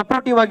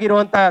ಸಪೋರ್ಟಿವ್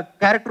ಆಗಿರುವಂತ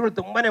ಕ್ಯಾರೆಕ್ಟರ್ಗಳು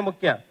ತುಂಬಾನೇ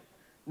ಮುಖ್ಯ.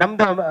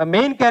 ನಮ್ದು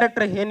ಮೇನ್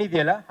ಕ್ಯಾರೆಕ್ಟರ್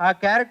ಏನಿದೆಯಲ್ಲ ಆ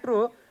ಕ್ಯಾರೆಕ್ಟರ್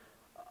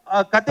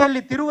ಆ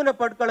ಕಥೆಯಲ್ಲಿ ತಿರುವನ್ನ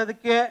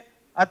ಪಡ್ಕೊಳ್ಳೋದಕ್ಕೆ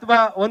ಅಥವಾ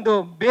ಒಂದು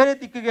ಬೇರೆ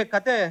ದಿಕ್ಕಿಗೆ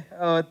ಕತೆ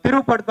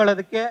ತಿರುವು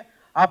ಪಡ್ಕೊಳ್ಳೋದಕ್ಕೆ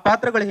ಆ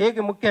ಪಾತ್ರಗಳು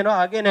ಹೇಗೆ ಮುಖ್ಯನೋ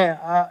ಹಾಗೇನೆ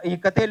ಈ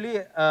ಕಥೆಯಲ್ಲಿ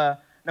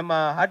ನಮ್ಮ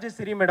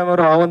ಸಿರಿ ಮೇಡಮ್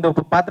ಅವರು ಆ ಒಂದು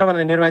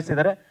ಪಾತ್ರವನ್ನು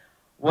ನಿರ್ವಹಿಸಿದ್ದಾರೆ.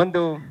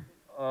 ಒಂದು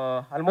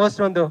ಆಲ್ಮೋಸ್ಟ್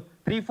ಒಂದು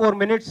 3-4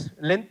 ಮಿನಿಟ್ಸ್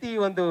ಲೆಂತಿ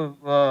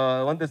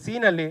ಒಂದು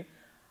ಸೀನಲ್ಲಿ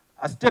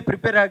ಅಷ್ಟೇ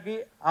ಪ್ರಿಪೇರ್ ಆಗಿ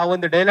ಆ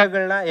ಒಂದು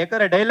ಡೈಲಾಗ್ಗಳನ್ನ,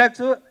 ಯಾಕಂದ್ರೆ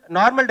ಡೈಲಾಗ್ಸು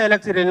ನಾರ್ಮಲ್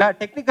ಡೈಲಾಗ್ಸ್ ಇರಲಿಲ್ಲ,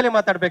 ಟೆಕ್ನಿಕಲಿ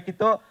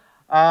ಮಾತಾಡ್ಬೇಕಿತ್ತು,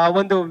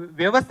 ಒಂದು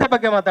ವ್ಯವಸ್ಥೆ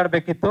ಬಗ್ಗೆ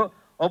ಮಾತಾಡ್ಬೇಕಿತ್ತು.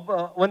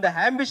 ಒಂದು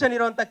ಆಂಬಿಷನ್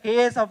ಇರುವಂತ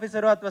KS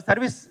ಆಫೀಸರು ಅಥವಾ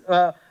ಸರ್ವಿಸ್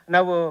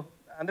ನಾವು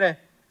ಅಂದ್ರೆ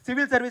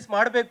ಸಿವಿಲ್ ಸರ್ವಿಸ್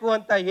ಮಾಡಬೇಕು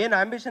ಅಂತ ಏನು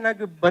ಆಂಬಿಷನ್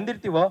ಆಗಿ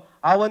ಬಂದಿರ್ತೀವೋ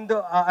ಆ ಒಂದು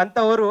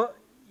ಅಂತವರು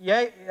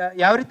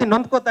ಯಾವ ರೀತಿ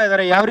ನೊಂದ್ಕೋತಾ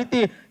ಇದ್ದಾರೆ, ಯಾವ ರೀತಿ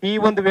ಈ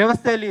ಒಂದು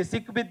ವ್ಯವಸ್ಥೆಯಲ್ಲಿ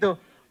ಸಿಕ್ಬಿದ್ದು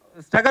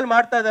ಸ್ಟ್ರಗಲ್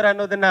ಮಾಡ್ತಾ ಇದಾರೆ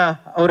ಅನ್ನೋದನ್ನ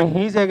ಅವರು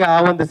ಈಸಿಯಾಗಿ ಆ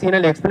ಒಂದು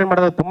ಸೀನಲ್ಲಿ ಎಕ್ಸ್ಪ್ಲೇನ್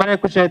ಮಾಡೋದು ತುಂಬಾನೇ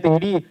ಖುಷಿ ಆಯ್ತು.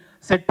 ಇಡೀ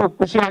ಸೆಟ್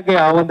ಖುಷಿಯಾಗಿ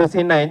ಆ ಒಂದು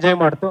ಸೀನ್ ಎಂಜಾಯ್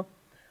ಮಾಡ್ತು.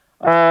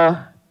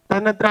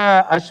 ತನ್ನತ್ರ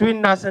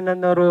ಅಶ್ವಿನ್ ನಾಸನ್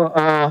ಅನ್ನೋರು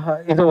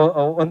ಇದು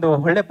ಒಂದು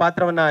ಒಳ್ಳೆ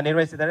ಪಾತ್ರವನ್ನ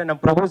ನಿರ್ವಹಿಸಿದ್ದಾರೆ. ನಮ್ಮ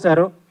ಪ್ರಭು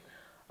ಸರ್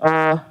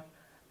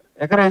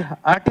ಯಾಕಂದ್ರೆ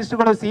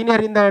ಆರ್ಟಿಸ್ಟ್ಗಳು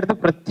ಸೀನಿಯರ್ ಇಂದ ಹಿಡಿದು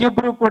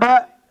ಪ್ರತಿಯೊಬ್ಬರು ಕೂಡ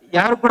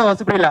ಯಾರು ಕೂಡ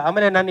ಹೊಸಬರಿಲ್ಲ.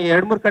 ಆಮೇಲೆ ನಾನು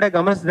 2-3 ಕಡೆ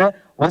ಗಮನಿಸಿದೆ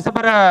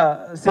ಹೊಸಬರ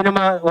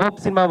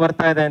ಸಿನಿಮಾ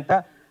ಬರ್ತಾ ಇದೆ ಅಂತ.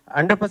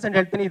 100%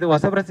 ಹೇಳ್ತೀನಿ, ಇದು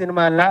ಹೊಸಬರ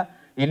ಸಿನಿಮಾ ಅಲ್ಲ.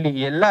 ಇಲ್ಲಿ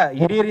ಎಲ್ಲ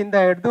ಹಿರಿಯರಿಂದ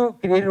ಹಿಡಿದು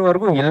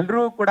ಕಿರಿಯರ್ವರೆಗೂ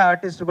ಎಲ್ಲರೂ ಕೂಡ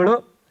ಆರ್ಟಿಸ್ಟ್ಗಳು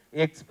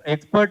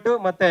ಎಕ್ಸ್ಪರ್ಟ್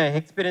ಮತ್ತೆ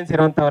ಎಕ್ಸ್ಪೀರಿಯನ್ಸ್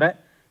ಇರುವಂತವ್ರೆ.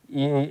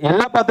 ಈ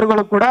ಎಲ್ಲ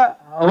ಪಾತ್ರಗಳು ಕೂಡ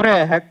ಅವರೇ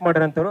ಹ್ಯಾಕ್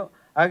ಮಾಡಿರೋಂಥವ್ರು.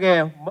 ಹಾಗೆ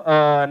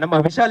ನಮ್ಮ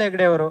ವಿಶಾಲ್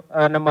ಹೆಗ್ಡೆ ಅವರು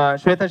ನಮ್ಮ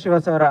ಶ್ವೇತಾ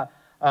ಶಿವಾಸ್ ಅವರ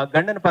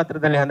ಗಂಡನ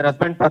ಪಾತ್ರದಲ್ಲಿ ಅಂದ್ರೆ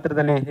ಹಸ್ಬೆಂಡ್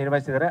ಪಾತ್ರದಲ್ಲಿ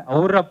ನಿರ್ವಹಿಸಿದ್ದಾರೆ.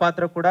 ಅವರ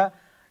ಪಾತ್ರ ಕೂಡ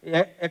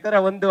ಯಾಕಂದ್ರೆ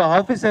ಒಂದು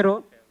ಆಫೀಸರು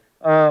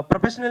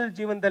ಪ್ರೊಫೆಷನಲ್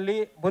ಜೀವನದಲ್ಲಿ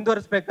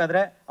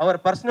ಮುಂದುವರಿಸಬೇಕಾದ್ರೆ ಅವರ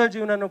ಪರ್ಸನಲ್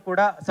ಜೀವನನೂ ಕೂಡ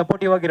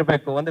ಸಪೋರ್ಟಿವ್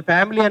ಆಗಿರ್ಬೇಕು. ಒಂದು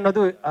ಫ್ಯಾಮಿಲಿ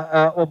ಅನ್ನೋದು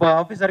ಒಬ್ಬ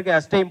ಆಫೀಸರ್ಗೆ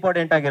ಅಷ್ಟೇ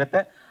ಇಂಪಾರ್ಟೆಂಟ್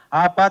ಆಗಿರುತ್ತೆ.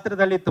 ಆ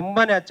ಪಾತ್ರದಲ್ಲಿ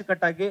ತುಂಬಾನೇ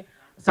ಅಚ್ಚುಕಟ್ಟಾಗಿ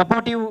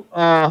ಸಪೋರ್ಟಿವ್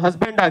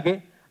ಹಸ್ಬೆಂಡ್ ಆಗಿ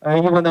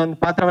ಈ ಒಂದು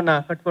ಪಾತ್ರವನ್ನ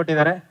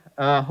ಕಟ್ಕೊಟ್ಟಿದ್ದಾರೆ.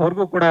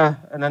 ಅವ್ರಿಗೂ ಕೂಡ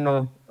ನಾನು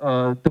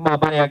ತುಂಬಾ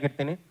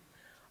ಅಭಾರಿಯಾಗಿರ್ತೀನಿ.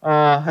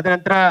 ಅದ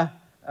ನಂತರ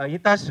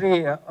ಹಿತಾಶ್ರೀ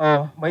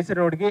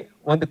ಮೈಸೂರು ಹುಡುಗಿ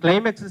ಒಂದು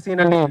ಕ್ಲೈಮ್ಯಾಕ್ಸ್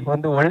ಸೀನಲ್ಲಿ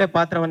ಒಂದು ಒಳ್ಳೆ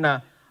ಪಾತ್ರವನ್ನ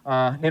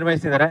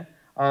ನಿರ್ವಹಿಸಿದ್ದಾರೆ.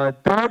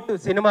 ಥ್ರೂಔಟ್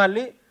ಸಿನಿಮಾ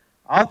ಅಲ್ಲಿ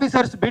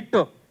ಆಫೀಸರ್ಸ್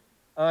ಬಿಟ್ಟು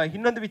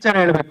ಇನ್ನೊಂದು ವಿಚಾರ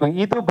ಹೇಳ್ಬೇಕು,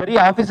 ಇದು ಬರೀ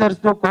ಆಫೀಸರ್ಸ್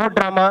ಕೋರ್ಟ್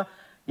ಡ್ರಾಮಾ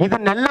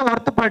ಇದನ್ನೆಲ್ಲ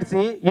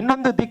ಹೊರತುಪಡಿಸಿ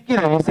ಇನ್ನೊಂದು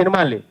ದಿಕ್ಕಿದೆ ಈ ಸಿನಿಮಾ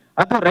ಅಲ್ಲಿ,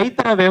 ಅದು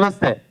ರೈತರ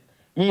ವ್ಯವಸ್ಥೆ.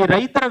 ಈ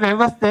ರೈತರ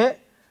ವ್ಯವಸ್ಥೆ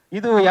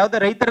ಇದು ಯಾವುದೋ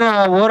ರೈತರ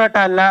ಹೋರಾಟ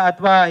ಅಲ್ಲ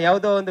ಅಥವಾ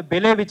ಯಾವುದೋ ಒಂದು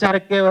ಬೆಲೆ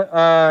ವಿಚಾರಕ್ಕೆ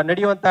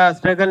ನಡೆಯುವಂತ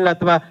ಸ್ಟ್ರಗಲ್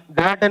ಅಥವಾ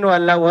ಗಲಾಟೆನೂ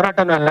ಅಲ್ಲ,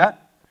 ಹೋರಾಟನೂ ಅಲ್ಲ.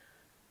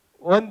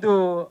 ಒಂದು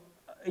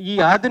ಈ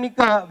ಆಧುನಿಕ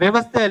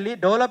ವ್ಯವಸ್ಥೆಯಲ್ಲಿ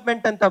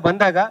ಡೆವಲಪ್ಮೆಂಟ್ ಅಂತ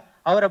ಬಂದಾಗ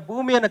ಅವರ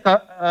ಭೂಮಿಯನ್ನು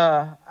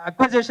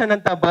ಅಕ್ವಜೇಷನ್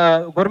ಅಂತ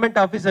ಗೌರ್ಮೆಂಟ್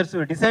ಆಫೀಸರ್ಸ್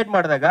ಡಿಸೈಡ್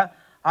ಮಾಡಿದಾಗ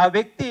ಆ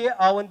ವ್ಯಕ್ತಿ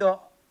ಆ ಒಂದು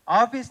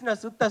ಆಫೀಸ್ನ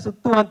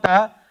ಸುತ್ತುವಂತ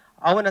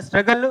ಅವನ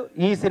ಸ್ಟ್ರಗಲ್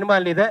ಈ ಸಿನಿಮಾ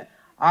ಅಲ್ಲಿದೆ.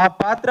 ಆ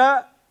ಪಾತ್ರ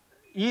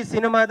ಈ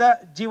ಸಿನಿಮಾದ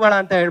ಜೀವಾಳ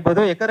ಅಂತ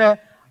ಹೇಳ್ಬೋದು. ಯಾಕಂದ್ರೆ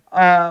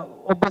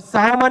ಒಬ್ಬ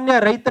ಸಾಮಾನ್ಯ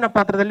ರೈತನ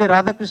ಪಾತ್ರದಲ್ಲಿ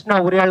ರಾಧಾಕೃಷ್ಣ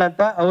ಉರಿಯಾಳ್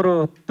ಅಂತ ಅವರು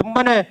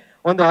ತುಂಬಾನೇ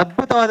ಒಂದು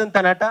ಅದ್ಭುತವಾದಂತ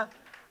ನಟ,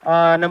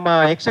 ನಮ್ಮ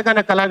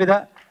ಯಕ್ಷಗಾನ ಕಲಾವಿದ,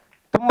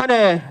 ತುಂಬಾನೇ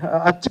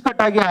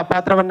ಅಚ್ಚುಕಟ್ಟಾಗಿ ಆ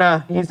ಪಾತ್ರವನ್ನ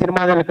ಈ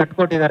ಸಿನಿಮಾದಲ್ಲಿ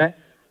ಕಟ್ಕೊಟ್ಟಿದ್ದಾರೆ.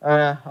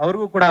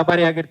 ಅವ್ರಿಗೂ ಕೂಡ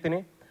ಆಭಾರಿಯಾಗಿರ್ತೀನಿ.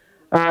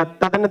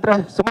 ತದನಂತರ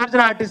ಸುಮಾರು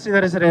ಜನ ಆರ್ಟಿಸ್ಟ್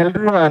ಇದ್ದಾರೆ ಸರ್,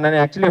 ಎಲ್ರು ನಾನು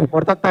ಆಕ್ಚುಲಿ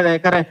ಹೊರತೋಗ್ತಾ ಇದೆ.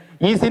 ಯಾಕಂದ್ರೆ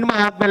ಈ ಸಿನಿಮಾ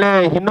ಆದ್ಮೇಲೆ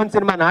ಇನ್ನೊಂದು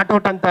ಸಿನಿಮಾ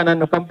ನಾಟ್ಔಟ್ ಅಂತ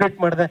ನಾನು ಕಂಪ್ಲೀಟ್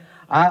ಮಾಡಿದೆ.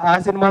 ಆ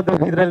ಸಿನಿಮಾದು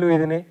ಇದ್ರಲ್ಲೂ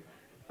ಇದೀನಿ.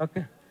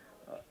 ಓಕೆ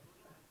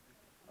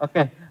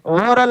ಓಕೆ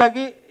ಓವರ್ ಆಲ್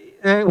ಆಗಿ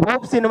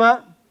ಹೋಪ್ ಸಿನಿಮಾ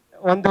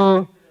ಒಂದು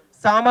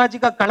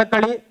ಸಾಮಾಜಿಕ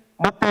ಕಳಕಳಿ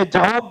ಮತ್ತೆ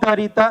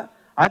ಜವಾಬ್ದಾರಿಯುತ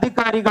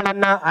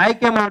ಅಧಿಕಾರಿಗಳನ್ನ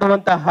ಆಯ್ಕೆ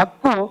ಮಾಡುವಂತ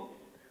ಹಕ್ಕು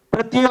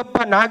ಪ್ರತಿಯೊಬ್ಬ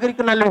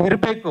ನಾಗರಿಕನಲ್ಲೂ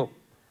ಇರಬೇಕು.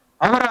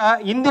 ಅವರ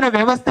ಇಂದಿನ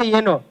ವ್ಯವಸ್ಥೆ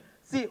ಏನು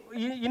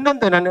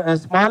ಇನ್ನೊಂದು ನಾನು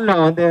ಸ್ಮಾಲ್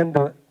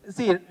ಒಂದು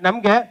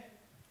ನಮ್ಗೆ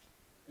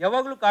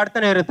ಯಾವಾಗ್ಲೂ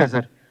ಕಾಡ್ತಾನೆ ಇರುತ್ತೆ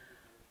ಸರ್.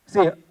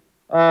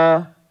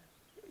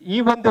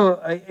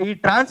 ಈ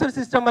ಟ್ರಾನ್ಸ್ಫರ್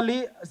ಸಿಸ್ಟಮ್ ಅಲ್ಲಿ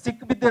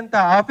ಸಿಕ್ಬಿದ್ದಂತ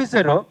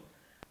ಆಫೀಸರು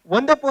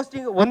ಒಂದೇ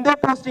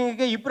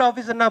ಪೋಸ್ಟಿಂಗಿಗೆ 2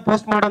 ಆಫೀಸರ್ನ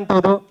ಪೋಸ್ಟ್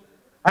ಮಾಡೋಂಥದ್ದು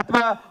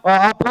ಅಥವಾ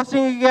ಆ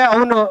ಪೋಸ್ಟಿಂಗಿಗೆ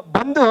ಅವನು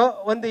ಬಂದು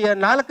ಒಂದು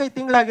 4-5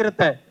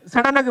 ತಿಂಗಳಾಗಿರುತ್ತೆ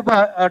ಸಡನ್ ಆಗಿ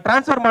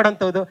ಟ್ರಾನ್ಸ್ಫರ್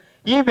ಮಾಡೋಂಥದ್ದು.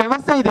 ಈ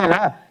ವ್ಯವಸ್ಥೆ ಇದೆಯಲ್ಲ,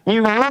 ಈ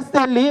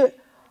ವ್ಯವಸ್ಥೆಯಲ್ಲಿ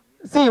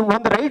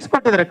ಒಂದು ರೈಟ್ಸ್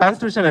ಕೊಟ್ಟಿದ್ದಾರೆ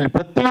ಕಾನ್ಸ್ಟಿಟ್ಯೂಷನ್ ಅಲ್ಲಿ,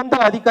 ಪ್ರತಿಯೊಂದು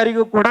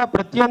ಅಧಿಕಾರಿಗೂ ಕೂಡ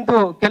ಪ್ರತಿಯೊಂದು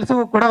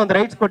ಕೆಲಸವೂ ಕೂಡ ಒಂದು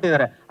ರೈಟ್ಸ್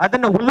ಕೊಟ್ಟಿದ್ದಾರೆ.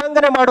 ಅದನ್ನ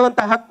ಉಲ್ಲಂಘನೆ ಮಾಡುವಂತ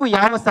ಹಕ್ಕು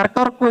ಯಾವ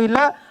ಸರ್ಕಾರಕ್ಕೂ ಇಲ್ಲ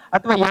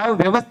ಅಥವಾ ಯಾವ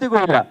ವ್ಯವಸ್ಥೆಗೂ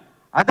ಇಲ್ಲ.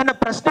 ಅದನ್ನ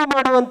ಪ್ರಶ್ನೆ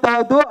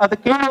ಮಾಡುವಂತಹದ್ದು, ಅದು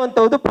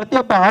ಕೇಳುವಂತಹದ್ದು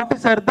ಪ್ರತಿಯೊಬ್ಬ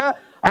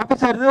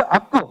ಆಫೀಸರ್ದು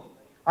ಹಕ್ಕು.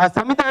 ಆ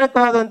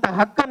ಸಂವಿಧಾನಿಕವಾದಂತಹ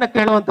ಹಕ್ಕನ್ನ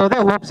ಕೇಳುವಂತಹದ್ದೇ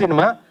ಹೋಪ್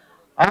ಸಿನಿಮಾ.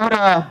 ಅವರ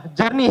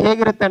ಜರ್ನಿ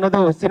ಹೇಗಿರುತ್ತೆ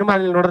ಅನ್ನೋದು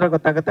ಸಿನಿಮಾದಲ್ಲಿ ನೋಡಿದ್ರೆ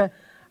ಗೊತ್ತಾಗುತ್ತೆ.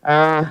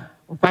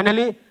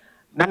 ಫೈನಲಿ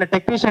ನನ್ನ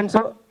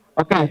ಟೆಕ್ನಿಷಿಯನ್ಸು,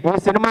 ಓಕೆ, ಈ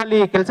ಸಿನಿಮಾಲಿ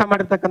ಕೆಲಸ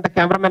ಮಾಡಿರ್ತಕ್ಕಂಥ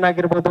ಕ್ಯಾಮ್ರಾಮನ್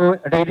ಆಗಿರ್ಬೋದು,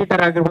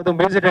 ಎಡಿಟರ್ ಆಗಿರ್ಬೋದು,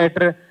 music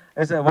director,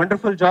 is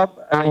wonderful job.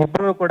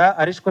 ಇಬ್ರು ಕೂಡ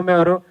ಹರೀಶ್ ಕುಮ್ಮೆ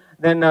ಅವರು,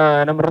 ದೆನ್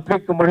ನಮ್ಮ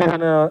ಋತ್ವಿಕ್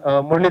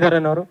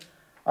ಮುರಳೀಧರನ್ ಅವರು,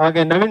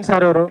 ಹಾಗೆ ನವೀನ್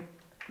ಸರ್ ಅವರು,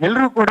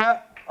 ಎಲ್ಲರೂ ಕೂಡ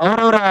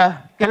ಅವರವರ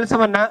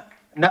ಕೆಲಸವನ್ನ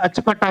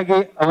ಅಚ್ಚುಕಟ್ಟಾಗಿ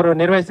ಅವರು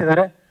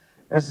ನಿರ್ವಹಿಸಿದ್ದಾರೆ.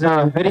 It's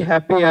very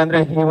happy. ಅಂದ್ರೆ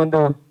ಈ ಒಂದು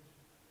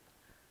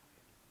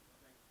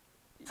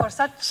ಫಾರ್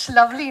ಸಚ್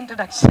ಲವ್ಲಿ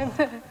ಇಂಟ್ರಡಕ್ಷನ್.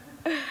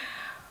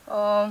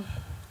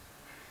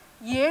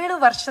 7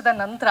 ವರ್ಷದ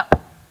ನಂತರ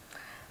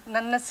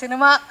ನನ್ನ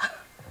ಸಿನಿಮಾ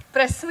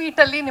ಪ್ರೆಸ್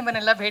ಮೀಟಲ್ಲಿ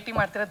ನಿಮ್ಮನ್ನೆಲ್ಲ ಭೇಟಿ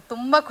ಮಾಡ್ತಿರೋದು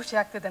ತುಂಬ ಖುಷಿ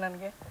ಆಗ್ತಿದೆ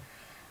ನನಗೆ.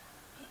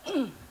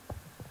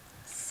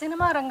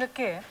 ಸಿನಿಮಾ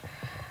ರಂಗಕ್ಕೆ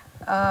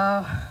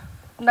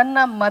ನನ್ನ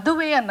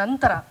ಮದುವೆಯ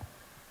ನಂತರ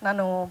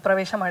ನಾನು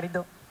ಪ್ರವೇಶ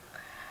ಮಾಡಿದ್ದು.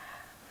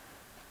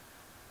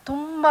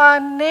 ತುಂಬಾ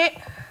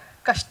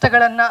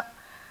ಕಷ್ಟಗಳನ್ನು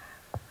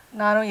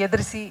ನಾನು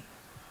ಎದುರಿಸಿ,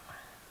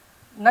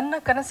 ನನ್ನ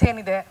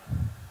ಕನಸೇನಿದೆ,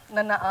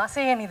 ನನ್ನ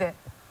ಆಸೆ ಏನಿದೆ,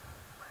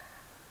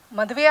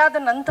 ಮದುವೆಯಾದ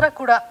ನಂತರ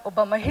ಕೂಡ ಒಬ್ಬ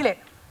ಮಹಿಳೆ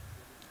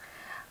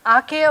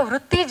ಆಕೆಯ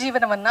ವೃತ್ತಿ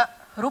ಜೀವನವನ್ನು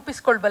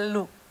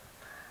ರೂಪಿಸ್ಕೊಳ್ಬಲ್ಲು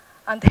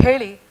ಅಂತ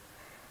ಹೇಳಿ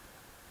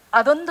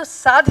ಅದೊಂದು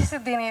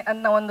ಸಾಧಿಸಿದ್ದೀನಿ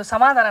ಅನ್ನೋ ಒಂದು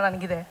ಸಮಾಧಾನ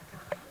ನನಗಿದೆ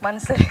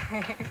ಮನಸ್ಸಲ್ಲಿ.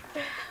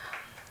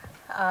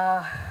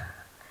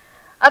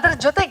 ಅದರ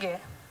ಜೊತೆಗೆ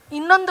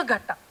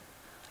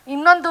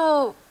ಇನ್ನೊಂದು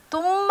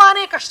ತುಂಬಾ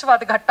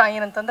ಕಷ್ಟವಾದ ಘಟ್ಟ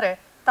ಏನಂತಂದರೆ,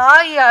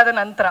 ತಾಯಿಯಾದ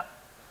ನಂತರ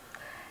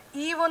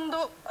ಈ ಒಂದು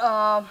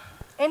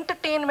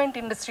ಎಂಟರ್ಟೈನ್ಮೆಂಟ್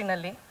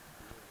ಇಂಡಸ್ಟ್ರಿನಲ್ಲಿ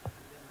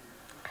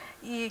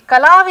ಈ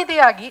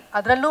ಕಲಾವಿದೆಯಾಗಿ,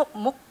 ಅದರಲ್ಲೂ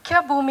ಮುಖ್ಯ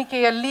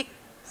ಭೂಮಿಕೆಯಲ್ಲಿ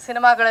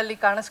ಸಿನಿಮಾಗಳಲ್ಲಿ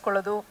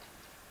ಕಾಣಿಸ್ಕೊಳ್ಳೋದು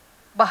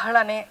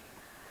ಬಹಳನೇ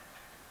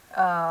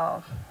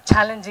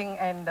challenging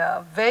and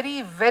very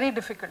very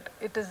difficult.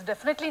 It is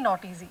definitely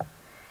not easy.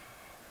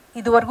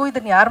 ಇದುವರೆಗೂ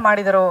ಇದನ್ನು ಯಾರು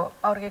ಮಾಡಿದಾರೋ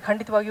ಅವ್ರಿಗೆ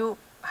ಖಂಡಿತವಾಗಿಯೂ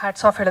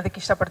ಹ್ಯಾಟ್ಸ್ ಆಫ್ ಹೇಳೋದಕ್ಕೆ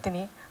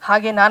ಇಷ್ಟಪಡ್ತೀನಿ.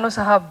 ಹಾಗೆ ನಾನು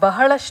ಸಹ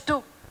ಬಹಳಷ್ಟು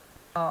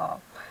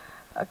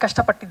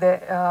ಕಷ್ಟಪಟ್ಟಿದ್ದೆ.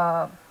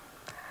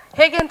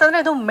 ಹೇಗೆ ಅಂತಂದರೆ,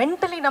 ಅದು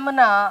ಮೆಂಟಲಿ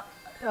ನಮ್ಮನ್ನು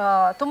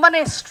ತುಂಬಾ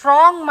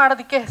ಸ್ಟ್ರಾಂಗ್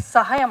ಮಾಡೋದಕ್ಕೆ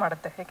ಸಹಾಯ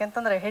ಮಾಡುತ್ತೆ.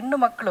 ಏಕೆಂತಂದರೆ ಹೆಣ್ಣು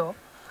ಮಕ್ಕಳು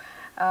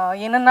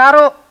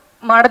ಏನನ್ನಾರೋ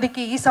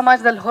ಮಾಡೋದಕ್ಕೆ ಈ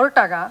ಸಮಾಜದಲ್ಲಿ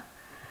ಹೊರಟಾಗ,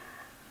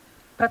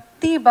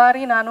 ಪ್ರತಿ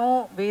ಬಾರಿ ನಾನು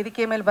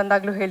ವೇದಿಕೆ ಮೇಲೆ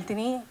ಬಂದಾಗಲೂ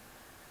ಹೇಳ್ತೀನಿ,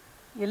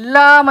 ಎಲ್ಲ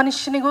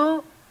ಮನುಷ್ಯನಿಗೂ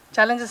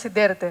ಚಾಲೆಂಜಸ್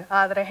ಇದ್ದೇ ಇರುತ್ತೆ,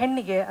 ಆದರೆ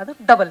ಹೆಣ್ಣಿಗೆ ಅದು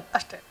ಡಬಲ್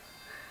ಅಷ್ಟೇ.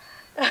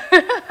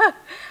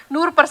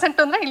 100%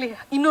 ಅಂದರೆ ಇಲ್ಲಿ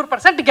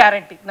 200%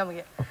 ಗ್ಯಾರಂಟಿ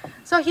ನಮಗೆ.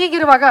 ಸೊ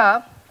ಹೀಗಿರುವಾಗ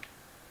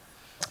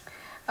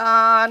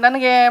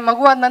ನನಗೆ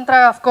ಮಗುವಾದ ನಂತರ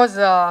ಅಫ್ಕೋರ್ಸ್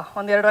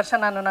 1-2 ವರ್ಷ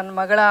ನಾನು ನನ್ನ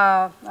ಮಗಳ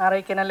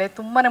ಆರೈಕೆನಲ್ಲೇ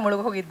ತುಂಬಾ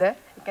ಮುಳುಗಿ ಹೋಗಿದ್ದೆ.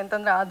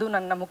 ಏಕೆಂತಂದರೆ ಅದು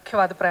ನನ್ನ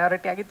ಮುಖ್ಯವಾದ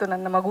ಪ್ರಯಾರಿಟಿ ಆಗಿತ್ತು,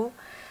 ನನ್ನ ಮಗು.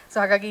 ಸೊ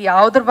ಹಾಗಾಗಿ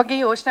ಯಾವುದ್ರ ಬಗ್ಗೆ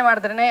ಯೋಚನೆ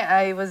ಮಾಡಿದ್ರೇ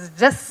I was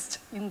just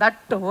in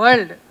that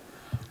world.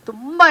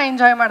 ತುಂಬ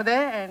ಎಂಜಾಯ್ ಮಾಡಿದೆ.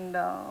 ಆ್ಯಂಡ್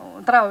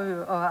ಒಂಥರ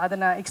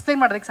ಅದನ್ನು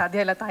ಎಕ್ಸ್ಪ್ಲೈನ್ ಮಾಡೋದಕ್ಕೆ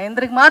ಸಾಧ್ಯ ಇಲ್ಲ.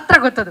 ತಾಯಂದ್ರಿಗೆ ಮಾತ್ರ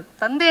ಗೊತ್ತದು,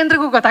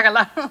 ತಂದೆಯಂದ್ರಿಗೂ ಗೊತ್ತಾಗಲ್ಲ.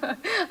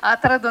 ಆ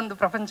ಥರದ್ದೊಂದು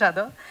ಪ್ರಪಂಚ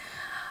ಅದು.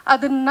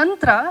 ಅದ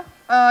ನಂತರ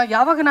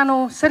ಯಾವಾಗ ನಾನು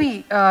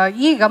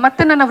ಈಗ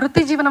ಮತ್ತೆ ನನ್ನ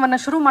ವೃತ್ತಿ ಜೀವನವನ್ನು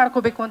ಶುರು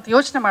ಮಾಡ್ಕೋಬೇಕು ಅಂತ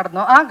ಯೋಚನೆ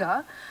ಮಾಡಿದ್ನೋ, ಆಗ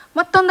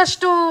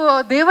ಮತ್ತೊಂದಷ್ಟು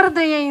ದೇವರ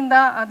ದಯೆಯಿಂದ,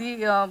 ಅದು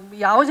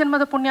ಯಾವ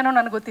ಜನ್ಮದ ಪುಣ್ಯನೋ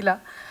ನನಗೆ ಗೊತ್ತಿಲ್ಲ,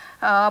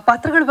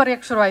 ಪಾತ್ರಗಳು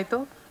ಬರೆಯೋಕ್ಕೆ ಶುರುವಾಯಿತು.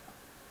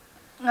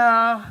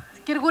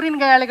 ಕಿರುಗೂರಿನ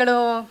ಗಯಾಳಿಗಳು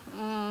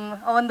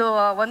ಒಂದು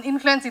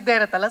ಇನ್ಫ್ಲುಯೆನ್ಸ್ ಇದ್ದೇ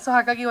ಇರುತ್ತಲ್ಲ. ಸೊ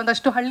ಹಾಗಾಗಿ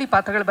ಒಂದಷ್ಟು ಹಳ್ಳಿ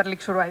ಪಾತ್ರಗಳು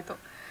ಬರಲಿಕ್ಕೆ ಶುರುವಾಯಿತು.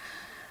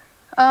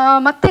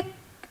 ಮತ್ತು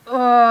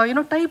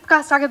ಟೈಪ್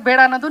ಕಾಸ್ಟ್ ಆಗೋದು ಬೇಡ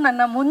ಅನ್ನೋದು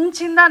ನನ್ನ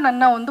ಮುಂಚಿಂದ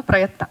ನನ್ನ ಒಂದು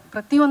ಪ್ರಯತ್ನ.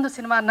 ಪ್ರತಿಯೊಂದು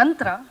ಸಿನಿಮಾ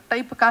ನಂತರ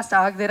ಟೈಪ್ ಕಾಸ್ಟ್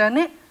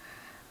ಆಗದಿರೇ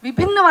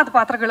ವಿಭಿನ್ನವಾದ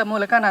ಪಾತ್ರಗಳ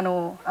ಮೂಲಕ ನಾನು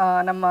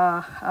ನಮ್ಮ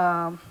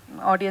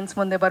ಆಡಿಯನ್ಸ್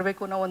ಮುಂದೆ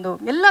ಬರಬೇಕು ಅನ್ನೋ ಒಂದು,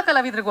 ಎಲ್ಲ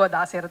ಕಲಾವಿದರಿಗೂ ಅದು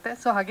ಆಸೆ ಇರುತ್ತೆ.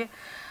 ಸೊ ಹಾಗೆ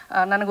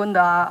ನನಗೊಂದು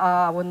ಆ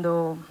ಒಂದು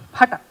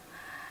ಹಠ.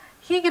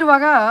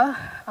 ಹೀಗಿರುವಾಗ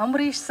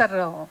ಅಂಬರೀಷ್ ಸರ್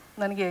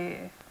ನನಗೆ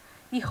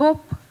ಈ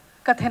ಹೋಪ್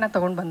ಕಥೆನ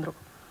ತೊಗೊಂಡು ಬಂದರು.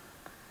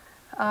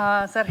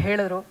 ಸರ್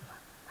ಹೇಳಿದ್ರು,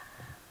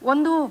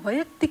 ಒಂದು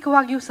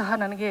ವೈಯಕ್ತಿಕವಾಗಿಯೂ ಸಹ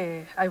ನನಗೆ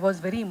ಐ ವಾಸ್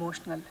ವೆರಿ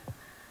ಇಮೋಷ್ನಲ್.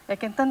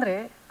 ಯಾಕೆಂತಂದರೆ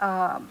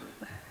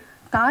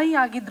ತಾಯಿ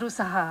ಆಗಿದ್ದರೂ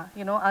ಸಹ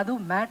ಅದು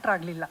ಮ್ಯಾಟ್ರ್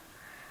ಆಗಲಿಲ್ಲ.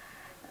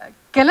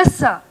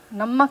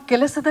 ನಮ್ಮ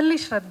ಕೆಲಸದಲ್ಲಿ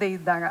ಶ್ರದ್ಧೆ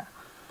ಇದ್ದಾಗ,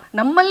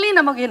 ನಮ್ಮಲ್ಲಿ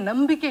ನಮಗೆ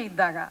ನಂಬಿಕೆ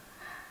ಇದ್ದಾಗ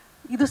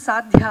ಇದು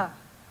ಸಾಧ್ಯ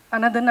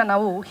ಅನ್ನೋದನ್ನು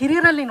ನಾವು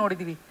ಹಿರಿಯರಲ್ಲಿ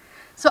ನೋಡಿದ್ದೀವಿ.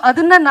 ಸೊ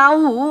ಅದನ್ನು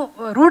ನಾವು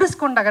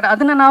ರೂಢಿಸ್ಕೊಂಡಾಗ,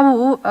 ಅದನ್ನು ನಾವು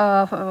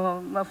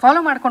ಫಾಲೋ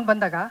ಮಾಡ್ಕೊಂಡು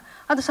ಬಂದಾಗ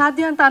ಅದು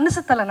ಸಾಧ್ಯ ಅಂತ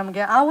ಅನಿಸುತ್ತಲ್ಲ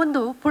ನಮಗೆ. ಆ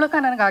ಒಂದು ಪುಳಕ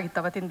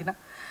ನನಗಾಗಿತ್ತು ಅವತ್ತಿನ ದಿನ.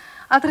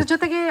 ಅದರ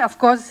ಜೊತೆಗೆ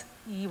ಅಫ್ಕೋರ್ಸ್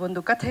ಈ ಒಂದು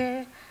ಕಥೆ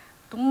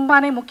ತುಂಬಾ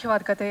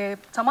ಮುಖ್ಯವಾದ ಕಥೆ,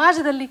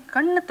 ಸಮಾಜದಲ್ಲಿ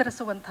ಕಣ್ಣು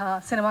ತೆರೆಸುವಂತಹ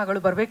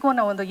ಸಿನಿಮಾಗಳು ಬರಬೇಕು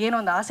ಅನ್ನೋ ಏನೋ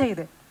ಒಂದು ಆಸೆ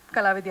ಇದೆ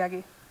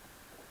ಕಲಾವಿದೆಯಾಗಿ.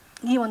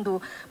 ಈ ಒಂದು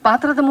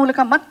ಪಾತ್ರದ ಮೂಲಕ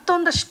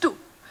ಮತ್ತೊಂದಷ್ಟು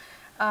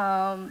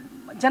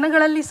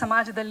ಜನಗಳಲ್ಲಿ,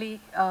 ಸಮಾಜದಲ್ಲಿ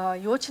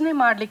ಯೋಚನೆ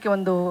ಮಾಡಲಿಕ್ಕೆ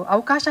ಒಂದು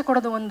ಅವಕಾಶ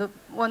ಕೊಡೋದು,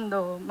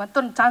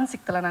 ಮತ್ತೊಂದು ಚಾನ್ಸ್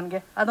ಸಿಕ್ತಲ್ಲ ನನಗೆ,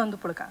 ಅದೊಂದು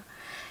ಪುಳಕ.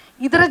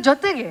 ಇದರ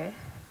ಜೊತೆಗೆ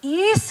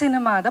ಈ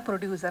ಸಿನಿಮಾದ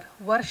ಪ್ರೊಡ್ಯೂಸರ್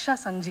ವರ್ಷ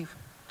ಸಂಜೀವ್,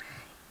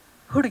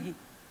 ಹುಡುಗಿ,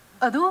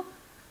 ಅದು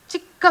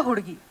ಚಿಕ್ಕ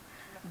ಹುಡುಗಿ,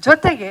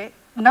 ಜೊತೆಗೆ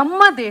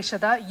ನಮ್ಮ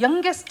ದೇಶದ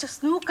ಯಂಗೆಸ್ಟ್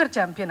ಸ್ನೂಕರ್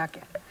ಚಾಂಪಿಯನ್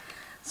ಆಕೆ.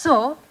 ಸೊ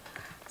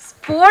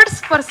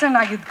ಸ್ಪೋರ್ಟ್ಸ್ ಪರ್ಸನ್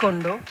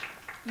ಆಗಿದ್ಕೊಂಡು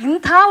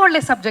ಇಂಥ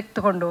ಒಳ್ಳೆ ಸಬ್ಜೆಕ್ಟ್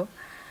ತಗೊಂಡು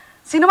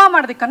ಸಿನಿಮಾ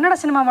ಮಾಡೋದಕ್ಕೆ, ಕನ್ನಡ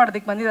ಸಿನಿಮಾ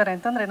ಮಾಡೋದಕ್ಕೆ ಬಂದಿದ್ದಾರೆ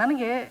ಅಂತಂದರೆ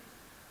ನನಗೆ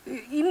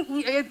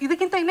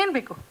ಇದಕ್ಕಿಂತ ಇನ್ನೇನು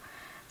ಬೇಕು.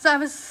 So I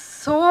was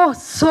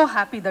so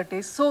happy that day,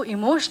 so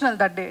emotional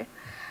that day.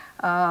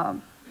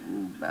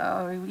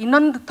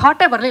 ಇನ್ನೊಂದು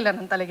ಥಾಟೇ ಬರಲಿಲ್ಲ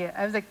ನನ್ನ ತಲೆಗೆ.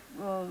 I was like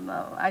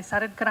I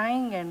started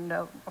crying and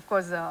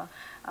of course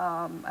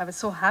I was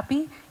so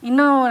happy.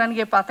 ಇನ್ನೂ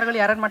ನನಗೆ ಪಾತ್ರಗಳು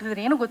ಯಾರು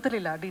ಮಾಡ್ತಿದ್ರೆ ಏನೂ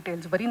ಗೊತ್ತಿರಲಿಲ್ಲ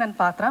ಡೀಟೇಲ್ಸ್, ಬರೀ ನನ್ನ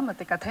ಪಾತ್ರ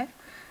ಮತ್ತು ಕಥೆ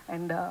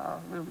ಆ್ಯಂಡ್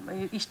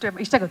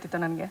ಇಷ್ಟೇ ಗೊತ್ತಿತ್ತು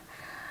ನನಗೆ.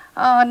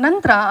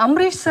 ನಂತರ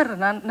ಅಂಬರೀಷ್ ಸರ್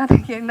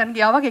ನನಗೆ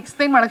ಯಾವಾಗ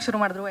ಎಕ್ಸ್ಪ್ಲೈನ್ ಮಾಡೋಕ್ಕೆ ಶುರು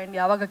ಮಾಡಿದ್ರು ಆ್ಯಂಡ್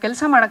ಯಾವಾಗ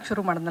ಕೆಲಸ ಮಾಡೋಕ್ಕೆ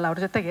ಶುರು ಮಾಡಿದ್ನಲ್ಲ ಅವ್ರ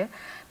ಜೊತೆಗೆ,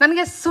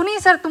 ನನಗೆ ಸುನಿ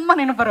ಸರ್ ತುಂಬ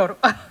ನೆನಪು ಬರೋರು.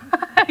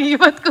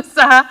 ಇವತ್ತಿಗೂ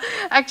ಸಹ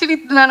ಆ್ಯಕ್ಚುಲಿ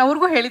ನಾನು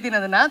ಅವ್ರಿಗೂ ಹೇಳಿದ್ದೀನಿ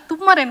ಅದನ್ನು,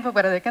 ತುಂಬ ನೆನಪು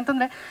ಬರೋದು.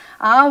 ಯಾಕೆಂತಂದರೆ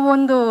ಆ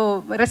ಒಂದು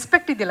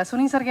ರೆಸ್ಪೆಕ್ಟ್ ಇದೆಯಲ್ಲ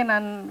ಸುನಿ ಸರ್ಗೆ,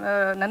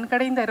 ನನ್ನ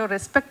ಕಡೆಯಿಂದ ಇರೋ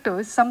respect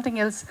is something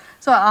else.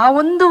 So ಆ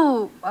ಒಂದು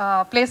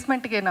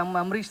ಪ್ಲೇಸ್ಮೆಂಟ್ಗೆ ನಮ್ಮ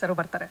ಅಂಬರೀಷ್ ಸರು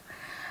ಬರ್ತಾರೆ.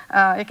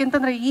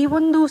 ಯಾಕೆಂತಂದರೆ ಈ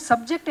ಒಂದು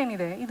ಸಬ್ಜೆಕ್ಟ್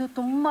ಏನಿದೆ ಇದು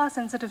ತುಂಬ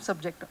ಸೆನ್ಸಿಟಿವ್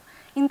ಸಬ್ಜೆಕ್ಟು.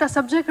 ಇಂಥ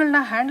ಸಬ್ಜೆಕ್ಟ್ಗಳನ್ನ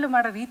ಹ್ಯಾಂಡ್ಲ್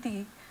ಮಾಡೋ ರೀತಿ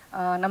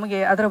ನಮಗೆ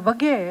ಅದರ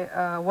ಬಗ್ಗೆ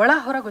ಒಳ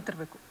ಹೊರ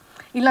ಗೊತ್ತಿರಬೇಕು.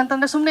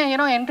 ಇಲ್ಲಾಂತಂದರೆ ಸುಮ್ಮನೆ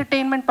ಏನೋ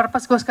ಎಂಟರ್ಟೈನ್ಮೆಂಟ್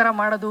ಪರ್ಪಸ್ಗೋಸ್ಕರ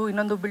ಮಾಡೋದು,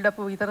 ಇನ್ನೊಂದು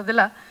ಬಿಲ್ಡಪ್ಪು ಈ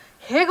ಥರದ್ದೆಲ್ಲ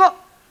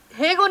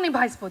ಹೇಗೋ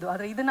ನಿಭಾಯಿಸ್ಬೋದು,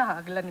 ಆದರೆ ಇದನ್ನು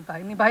ಆಗಲ್ಲ,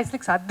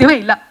 ನಿಭಾಯಿಸ್ಲಿಕ್ಕೆ ಸಾಧ್ಯವೇ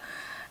ಇಲ್ಲ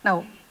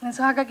ನಾವು.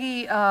 ಸೊ ಹಾಗಾಗಿ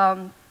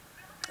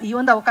ಈ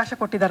ಒಂದು ಅವಕಾಶ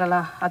ಕೊಟ್ಟಿದ್ದಾರಲ್ಲ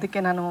ಅದಕ್ಕೆ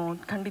ನಾನು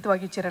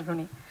ಖಂಡಿತವಾಗಿ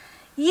ಚಿರಋಣಿ.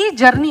 ಈ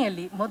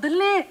ಜರ್ನಿಯಲ್ಲಿ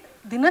ಮೊದಲನೇ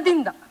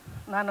ದಿನದಿಂದ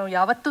ನಾನು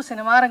ಯಾವತ್ತೂ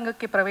ಸಿನಿಮಾ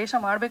ರಂಗಕ್ಕೆ ಪ್ರವೇಶ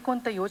ಮಾಡಬೇಕು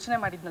ಅಂತ ಯೋಚನೆ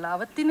ಮಾಡಿದ್ನಲ್ಲ,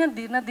 ಅವತ್ತಿನ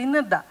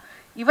ದಿನದ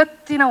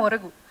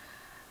ಇವತ್ತಿನವರೆಗೂ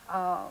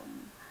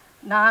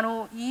ನಾನು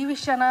ಈ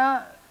ವಿಷಯನ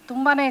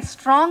ತುಂಬಾ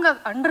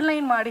ಸ್ಟ್ರಾಂಗಾಗಿ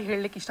ಅಂಡರ್ಲೈನ್ ಮಾಡಿ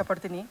ಹೇಳಲಿಕ್ಕೆ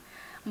ಇಷ್ಟಪಡ್ತೀನಿ.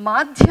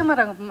 ಮಾಧ್ಯಮ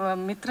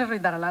ಮಿತ್ರರು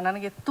ಇದ್ದಾರಲ್ಲ,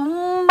 ನನಗೆ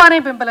ತುಂಬಾ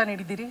ಬೆಂಬಲ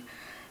ನೀಡಿದ್ದೀರಿ.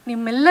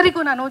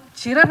 ನಿಮ್ಮೆಲ್ಲರಿಗೂ ನಾನು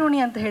ಚಿರಋಣಿ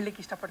ಅಂತ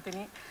ಹೇಳಲಿಕ್ಕೆ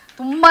ಇಷ್ಟಪಡ್ತೀನಿ.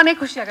 ತುಂಬಾ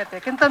ಖುಷಿ ಆಗುತ್ತೆ.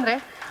 ಯಾಕೆಂತಂದರೆ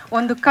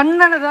ಒಂದು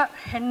ಕನ್ನಡದ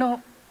ಹೆಣ್ಣು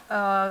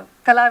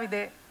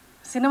ಕಲಾವಿದೆ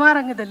ಸಿನಿಮಾ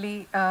ರಂಗದಲ್ಲಿ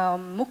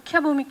ಮುಖ್ಯ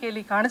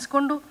ಭೂಮಿಕೆಯಲ್ಲಿ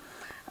ಕಾಣಿಸ್ಕೊಂಡು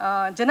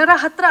ಜನರ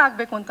ಹತ್ರ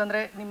ಆಗಬೇಕು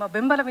ಅಂತಂದರೆ ನಿಮ್ಮ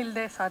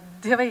ಬೆಂಬಲವಿಲ್ಲದೆ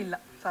ಸಾಧ್ಯವೇ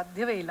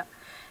ಇಲ್ಲ.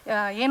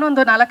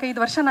 ಏನೊಂದು 4-5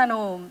 ವರ್ಷ ನಾನು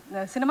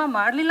ಸಿನಿಮಾ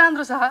ಮಾಡಲಿಲ್ಲ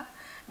ಅಂದರೂ ಸಹ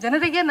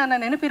ಜನರಿಗೆ ನನ್ನ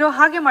ನೆನಪಿರೋ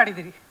ಹಾಗೆ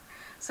ಮಾಡಿದ್ದೀರಿ.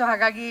 ಸೊ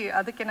ಹಾಗಾಗಿ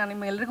ಅದಕ್ಕೆ ನಾನು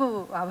ನಿಮ್ಮೆಲ್ಲರಿಗೂ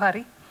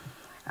ಆಭಾರಿ.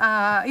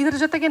 ಇದರ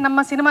ಜೊತೆಗೆ ನಮ್ಮ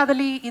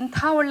ಸಿನಿಮಾದಲ್ಲಿ ಇಂಥ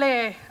ಒಳ್ಳೆ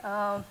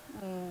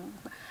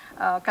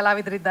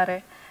ಕಲಾವಿದರಿದ್ದಾರೆ,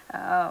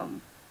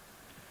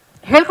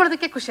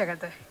 ಹೇಳ್ಕೊಳ್ಳೋದಕ್ಕೆ ಖುಷಿ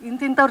ಆಗುತ್ತೆ.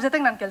 ಇಂಥವ್ರ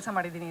ಜೊತೆಗೆ ನಾನು ಕೆಲಸ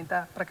ಮಾಡಿದ್ದೀನಿ ಅಂತ.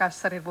 ಪ್ರಕಾಶ್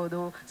ಸರ್ ಇರ್ಬೋದು,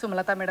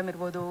 ಸುಮಲತಾ ಮೇಡಮ್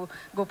ಇರ್ಬೋದು,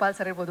 ಗೋಪಾಲ್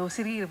ಸರ್ ಇರ್ಬೋದು,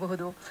 ಸಿರಿ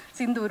ಇರ್ಬೋದು,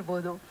 ಸಿಂಧು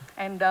ಇರ್ಬೋದು,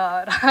 ಆ್ಯಂಡ್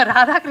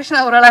ರಾಧಾಕೃಷ್ಣ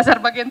ಅವರಾಳ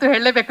ಸರ್ ಬಗ್ಗೆ ಅಂತೂ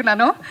ಹೇಳಲೇಬೇಕು.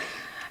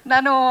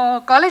 ನಾನು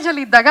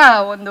ಕಾಲೇಜಲ್ಲಿ ಇದ್ದಾಗ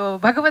ಒಂದು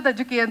ಭಗವದ್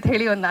ಅಜುಕಿ ಅಂತ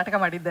ಹೇಳಿ ಒಂದು ನಾಟಕ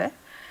ಮಾಡಿದ್ದೆ.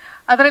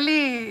 ಅದರಲ್ಲಿ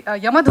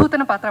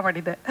ಯಮಧೂತನ ಪಾತ್ರ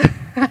ಮಾಡಿದ್ದೆ.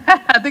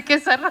 ಅದಕ್ಕೆ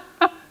ಸರ್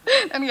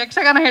ನನಗೆ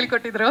ಯಕ್ಷಗಾನ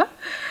ಹೇಳಿಕೊಟ್ಟಿದ್ರು.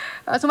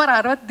 ಸುಮಾರು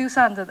 60 ದಿವಸ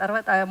ಅನ್ಸೋದು,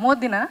 30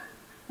 ದಿನ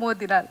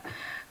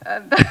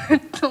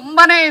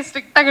ತುಂಬಾ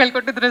ಸ್ಟ್ರಿಕ್ಟಾಗಿ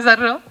ಹೇಳ್ಕೊಟ್ಟಿದ್ರು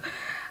ಸರ್.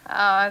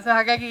 ಸೊ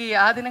ಹಾಗಾಗಿ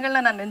ಆ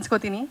ದಿನಗಳನ್ನ ನಾನು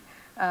ನೆನೆಸ್ಕೋತೀನಿ.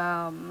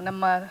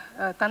 ನಮ್ಮ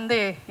ತಂದೆ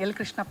ಎಲ್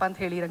ಕೃಷ್ಣಪ್ಪ ಅಂತ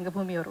ಹೇಳಿ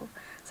ರಂಗಭೂಮಿಯವರು.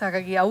 ಸೊ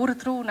ಹಾಗಾಗಿ ಅವ್ರ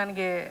ಥ್ರೂ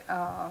ನನಗೆ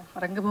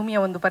ರಂಗಭೂಮಿಯ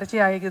ಒಂದು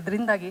ಪರಿಚಯ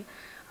ಆಗಿದ್ದರಿಂದಾಗಿ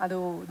ಅದು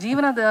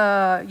ಜೀವನದ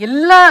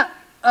ಎಲ್ಲ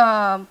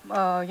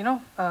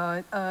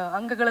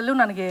ಅಂಗಗಳಲ್ಲೂ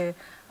ನನಗೆ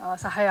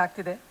ಸಹಾಯ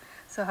ಆಗ್ತಿದೆ.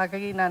 ಸೊ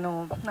ಹಾಗಾಗಿ ನಾನು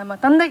ನಮ್ಮ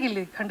ತಂದೆಗೆ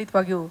ಇಲ್ಲಿ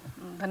ಖಂಡಿತವಾಗಿಯೂ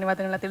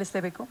ಧನ್ಯವಾದಗಳನ್ನ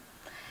ತಿಳಿಸಲೇಬೇಕು.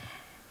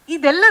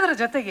 ಇದೆಲ್ಲದರ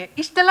ಜೊತೆಗೆ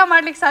ಇಷ್ಟೆಲ್ಲ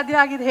ಮಾಡ್ಲಿಕ್ಕೆ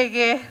ಸಾಧ್ಯ ಆಗಿದೆ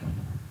ಹೇಗೆ?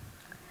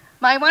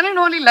 My one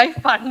and only life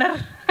partner.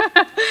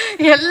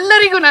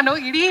 ಎಲ್ಲರಿಗೂ ನಾನು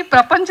ಇಡೀ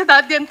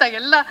ಪ್ರಪಂಚದಾದ್ಯಂತ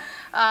ಎಲ್ಲ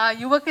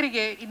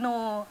ಯುವಕರಿಗೆ ಇನ್ನೂ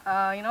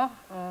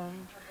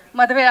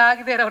ಮದುವೆ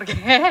ಆಗದೆ ಇರೋರಿಗೆ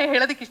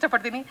ಹೇಳೋದಕ್ಕೆ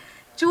ಇಷ್ಟಪಡ್ತೀನಿ,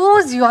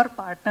 choose your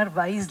partner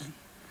wisely,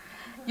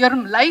 your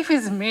life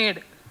is made.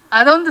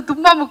 ಅದೊಂದು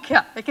ತುಂಬ ಮುಖ್ಯ.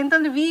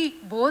 ಯಾಕೆಂತಂದರೆ we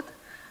both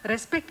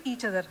respect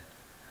each other,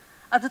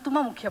 ಅದು ತುಂಬ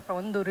ಮುಖ್ಯ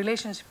ಒಂದು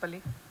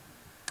ರಿಲೇಷನ್ಶಿಪ್ಪಲ್ಲಿ.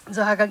 ಸೊ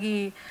ಹಾಗಾಗಿ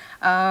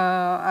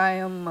ಐ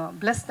ಆಮ್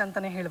ಬ್ಲೆಸ್ಡ್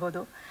ಅಂತಲೇ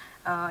ಹೇಳ್ಬೋದು.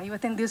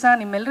 ಇವತ್ತಿನ ದಿವಸ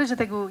ನಿಮ್ಮೆಲ್ಲರ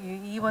ಜೊತೆಗೂ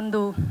ಈ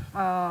ಒಂದು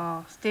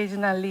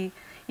ಸ್ಟೇಜ್ನಲ್ಲಿ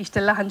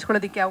ಇಷ್ಟೆಲ್ಲ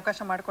ಹಂಚ್ಕೊಳ್ಳೋದಕ್ಕೆ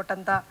ಅವಕಾಶ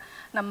ಮಾಡಿಕೊಟ್ಟಂಥ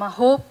ನಮ್ಮ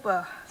ಹೋಪ್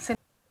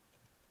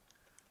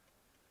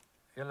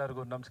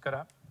ಎಲ್ಲರಿಗೂ ನಮಸ್ಕಾರ.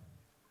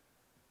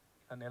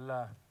 ನನ್ನೆಲ್ಲ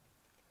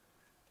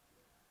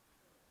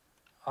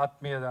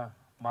ಆತ್ಮೀಯದ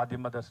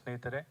ಮಾಧ್ಯಮದ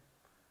ಸ್ನೇಹಿತರೆ,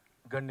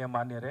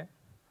 ಗಣ್ಯಮಾನ್ಯರೇ,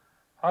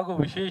 ಹಾಗೂ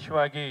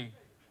ವಿಶೇಷವಾಗಿ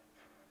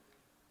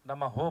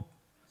ನಮ್ಮ ಹೋಪ್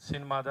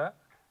ಸಿನಿಮಾದ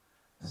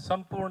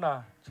ಸಂಪೂರ್ಣ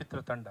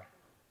ಚಿತ್ರತಂಡ,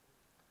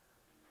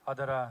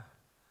 ಅದರ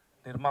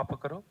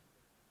ನಿರ್ಮಾಪಕರು,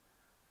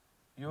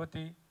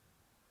 ಯುವತಿ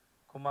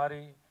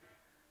ಕುಮಾರಿ,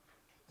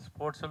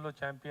 ಸ್ಪೋರ್ಟ್ಸಲ್ಲೂ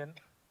ಚಾಂಪಿಯನ್,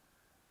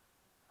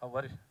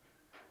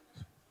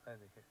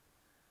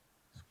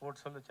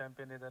 ಸ್ಪೋರ್ಟ್ಸಲ್ಲೂ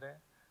ಚಾಂಪಿಯನ್ ಇದ್ದಾರೆ.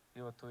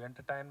 ಇವತ್ತು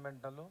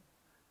ಎಂಟರ್ಟೈನ್ಮೆಂಟ್ನಲ್ಲೂ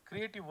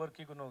ಕ್ರಿಯೇಟಿವ್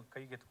ವರ್ಕಿಗೂ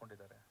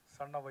ಕೈಗೆತ್ಕೊಂಡಿದ್ದಾರೆ.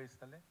 ಸಣ್ಣ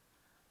ವಯಸ್ಸಿನಲ್ಲಿ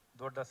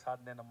ದೊಡ್ಡ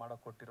ಸಾಧನೆಯನ್ನು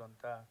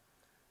ಮಾಡಿಕೊಟ್ಟಿರುವಂಥ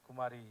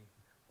ಕುಮಾರಿ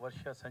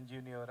ವರ್ಷ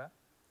ಸಂಜೀವಿನಿಯವರ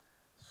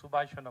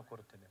ಶುಭಾಶಯನ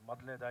ಕೋರುತ್ತೇನೆ.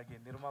 ಮೊದಲನೇದಾಗಿ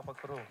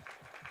ನಿರ್ಮಾಪಕರು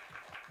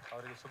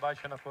ಅವರಿಗೆ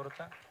ಶುಭಾಶಯನ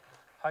ಕೋರುತ್ತಾ,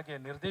 ಹಾಗೆ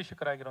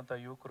ನಿರ್ದೇಶಕರಾಗಿರುವಂಥ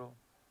ಯುವಕರು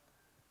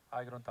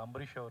ಆಗಿರುವಂಥ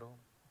ಅಂಬರೀಷ್ ಅವರು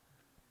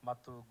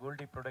ಮತ್ತು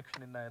ಗೋಲ್ಡಿ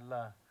ಪ್ರೊಡಕ್ಷನಿನ ಎಲ್ಲ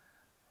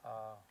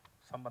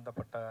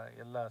ಸಂಬಂಧಪಟ್ಟ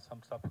ಎಲ್ಲ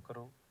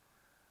ಸಂಸ್ಥಾಪಕರು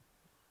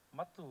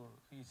ಮತ್ತು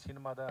ಈ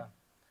ಸಿನಿಮಾದ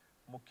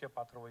ಮುಖ್ಯ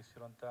ಪಾತ್ರ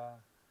ವಹಿಸಿರುವಂಥ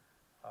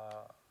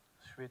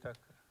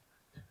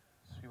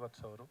ಶ್ರೀವತ್ಸ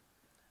ಅವರು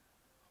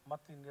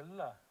ಮತ್ತು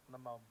ಇನ್ನೆಲ್ಲ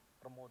ನಮ್ಮ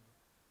ಪ್ರಮೋದ್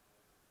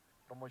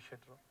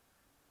ಶೆಟ್ಟರು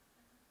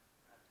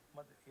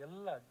ಮತ್ತು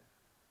ಎಲ್ಲ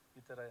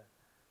ಇತರ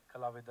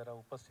ಕಲಾವಿದರ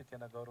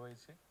ಉಪಸ್ಥಿತಿಯನ್ನು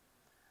ಗೌರವಿಸಿ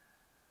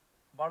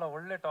ಭಾಳ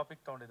ಒಳ್ಳೆ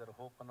ಟಾಪಿಕ್ ತೊಗೊಂಡಿದ್ದಾರೆ.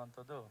 ಹೋಪ್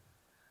ಅನ್ನೋಂಥದ್ದು.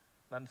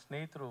 ನನ್ನ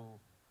ಸ್ನೇಹಿತರು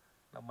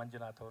ನಮ್ಮ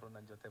ಮಂಜುನಾಥ್ ಅವರು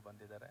ನನ್ನ ಜೊತೆ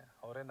ಬಂದಿದ್ದಾರೆ.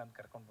 ಅವರೇ ನಾನು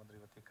ಕರ್ಕೊಂಡು ಬಂದರು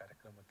ಇವತ್ತು ಈ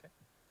ಕಾರ್ಯಕ್ರಮಕ್ಕೆ.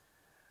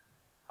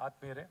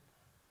 ಆತ್ಮೀಯರೇ,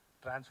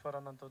 ಟ್ರಾನ್ಸ್ಫರ್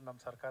ಅನ್ನೋಂಥದ್ದು ನಮ್ಮ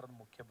ಸರ್ಕಾರದ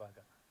ಮುಖ್ಯ ಭಾಗ.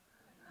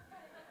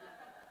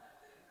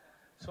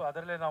 ಸೊ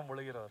ಅದರಲ್ಲೇ ನಾವು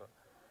ಮುಳುಗಿರೋರು.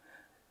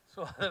 ಸೊ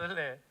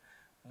ಅದರಲ್ಲೇ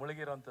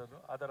ಮುಳುಗಿರೋಂಥದ್ದು,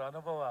 ಅದರ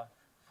ಅನುಭವ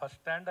ಫಸ್ಟ್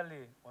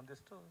ಸ್ಟ್ಯಾಂಡಲ್ಲಿ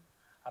ಒಂದಿಷ್ಟು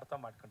ಅರ್ಥ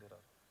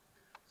ಮಾಡ್ಕೊಂಡಿರೋರು.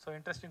 So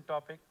interesting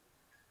topic.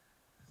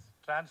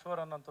 ಟ್ರಾನ್ಸ್ಫರ್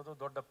ಅನ್ನೋಂಥದ್ದು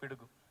ದೊಡ್ಡ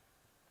ಪಿಡುಗು.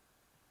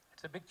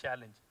 It's A big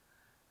challenge.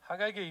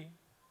 ಹಾಗಾಗಿ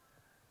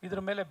ಇದ್ರ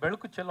ಮೇಲೆ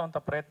ಬೆಳಕು ಚೆಲ್ಲುವಂಥ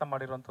ಪ್ರಯತ್ನ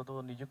ಮಾಡಿರುವಂಥದ್ದು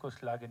ನಿಜಕ್ಕೂ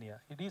ಶ್ಲಾಘನೀಯ.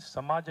 ಇಡೀ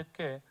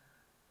ಸಮಾಜಕ್ಕೆ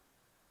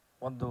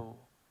ಒಂದು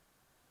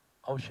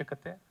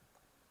ಅವಶ್ಯಕತೆ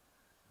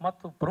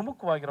ಮತ್ತು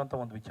ಪ್ರಮುಖವಾಗಿರೋಂಥ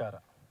ಒಂದು ವಿಚಾರ.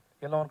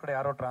 ಎಲ್ಲ ಒಂದು ಕಡೆ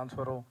ಯಾರೋ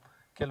ಟ್ರಾನ್ಸ್ಫರು,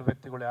 ಕೆಲವು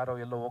ವ್ಯಕ್ತಿಗಳು ಯಾರೋ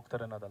ಎಲ್ಲೋ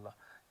ಹೋಗ್ತಾರೆ ಅನ್ನೋದಲ್ಲ.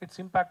 It's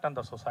impact on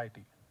the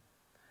society.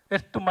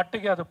 ಎಷ್ಟು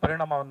ಮಟ್ಟಿಗೆ ಅದು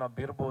ಪರಿಣಾಮವನ್ನು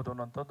ಬೀರ್ಬೋದು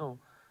ಅನ್ನೋಂಥದ್ದು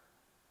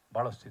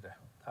ಭಾಳಷ್ಟಿದೆ.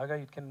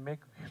 ಹಾಗಾಗಿ it can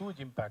make huge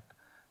impact.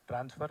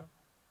 Transfer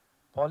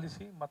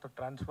policy ಮತ್ತು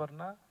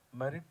ಟ್ರಾನ್ಸ್ಫರ್ನ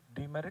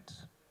ಡಿಮೆರಿಟ್ಸ್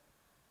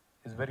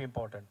ಇಸ್ ವೆರಿ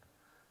ಇಂಪಾರ್ಟೆಂಟ್.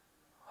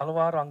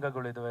 ಹಲವಾರು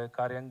ಅಂಗಗಳಿದ್ದಾವೆ,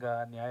 ಕಾರ್ಯಾಂಗ,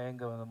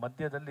 ನ್ಯಾಯಾಂಗ.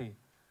 ಮಧ್ಯದಲ್ಲಿ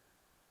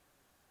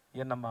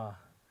ಏನು ನಮ್ಮ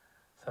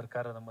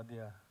ಸರ್ಕಾರದ ಮಧ್ಯ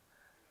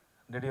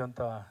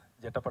ನಡೆಯುವಂಥ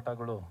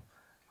ಜಟಪಟಗಳು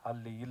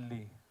ಅಲ್ಲಿ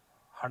ಇಲ್ಲಿ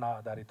ಹಣ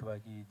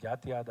ಆಧಾರಿತವಾಗಿ,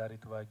 ಜಾತಿ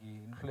ಆಧಾರಿತವಾಗಿ,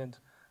 ಇನ್ಫ್ಲುಯೆನ್ಸ್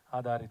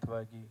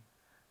ಆಧಾರಿತವಾಗಿ,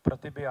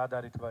 ಪ್ರತಿಭೆ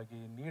ಆಧಾರಿತವಾಗಿ,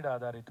 ನೀಡ್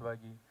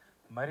ಆಧಾರಿತವಾಗಿ,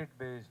 ಮೆರಿಟ್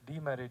ಬೇಸ್,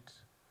 ಡಿಮೆರಿಟ್ಸ್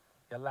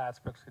ಎಲ್ಲ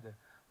ಆಸ್ಪೆಕ್ಟ್ಸ್ ಇದೆ.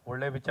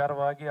 ಒಳ್ಳೆ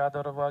ವಿಚಾರವಾಗಿ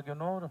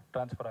ಆಧಾರವಾಗಿಯೂ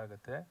ಟ್ರಾನ್ಸ್ಫರ್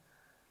ಆಗುತ್ತೆ,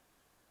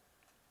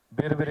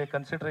 ಬೇರೆ ಬೇರೆ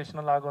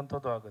ಕನ್ಸಿಡ್ರೇಷನಲ್ಲಿ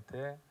ಆಗುವಂಥದ್ದು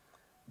ಆಗುತ್ತೆ,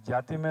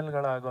 ಜಾತಿ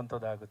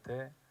ಮೇಲ್ಗಳಾಗುವಂಥದ್ದು ಆಗುತ್ತೆ,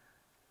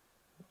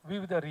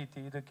 ವಿವಿಧ ರೀತಿ.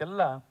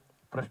 ಇದಕ್ಕೆಲ್ಲ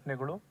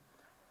ಪ್ರಶ್ನೆಗಳು,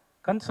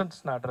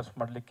 ಕನ್ಸರ್ನ್ಸ್ನ ಅಡ್ರೆಸ್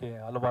ಮಾಡಲಿಕ್ಕೆ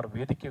ಹಲವಾರು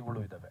ವೇದಿಕೆಗಳು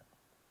ಇದ್ದಾವೆ.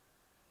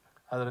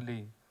 ಅದರಲ್ಲಿ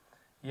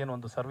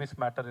ಏನೊಂದು ಸರ್ವಿಸ್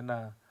ಮ್ಯಾಟರಿನ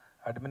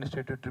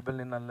ಅಡ್ಮಿನಿಸ್ಟ್ರೇಟಿವ್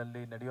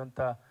ಟ್ರಿಬ್ಯುನಲ್ನಲ್ಲಿ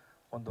ನಡೆಯುವಂಥ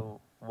ಒಂದು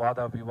ವಾದ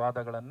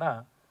ವಿವಾದಗಳನ್ನು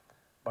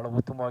ಭಾಳ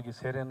ಉತ್ತಮವಾಗಿ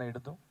ಸೇರೆಯನ್ನು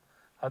ಹಿಡಿದು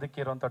ಅದಕ್ಕೆ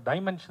ಇರುವಂಥ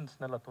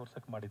ಡೈಮೆನ್ಷನ್ಸ್ನೆಲ್ಲ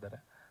ತೋರ್ಸೋಕ್ಕೆ ಮಾಡಿದ್ದಾರೆ.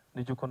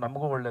 ನಿಜಕ್ಕೂ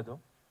ನಮಗೂ ಒಳ್ಳೆಯದು.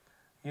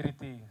 ಈ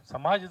ರೀತಿ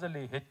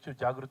ಸಮಾಜದಲ್ಲಿ ಹೆಚ್ಚು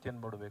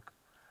ಜಾಗೃತಿಯನ್ನು ಮೂಡಬೇಕು.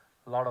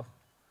 Lot of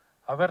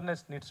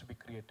awareness needs to be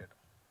created.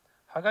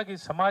 ಹಾಗಾಗಿ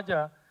ಸಮಾಜ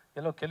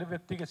ಎಲ್ಲೋ ಕೆಲವು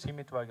ವ್ಯಕ್ತಿಗೆ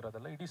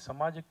ಸೀಮಿತವಾಗಿರೋದಲ್ಲ, ಇಡೀ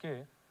ಸಮಾಜಕ್ಕೆ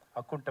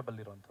ಅಕೌಂಟಬಲ್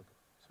ಇರುವಂಥದ್ದು.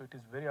 So it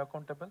is very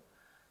accountable.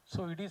 So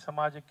ಇಡೀ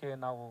ಸಮಾಜಕ್ಕೆ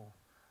ನಾವು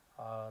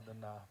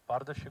ಅದನ್ನು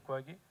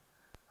ಪಾರದರ್ಶಕವಾಗಿ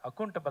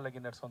ಅಕೌಂಟಬಲ್ ಆಗಿ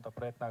ನಡೆಸುವಂಥ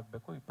ಪ್ರಯತ್ನ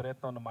ಆಗಬೇಕು. ಈ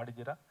ಪ್ರಯತ್ನವನ್ನು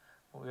ಮಾಡಿದ್ದೀರಾ.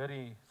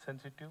 Very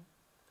sensitive,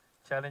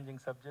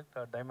 challenging subject.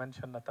 ಆ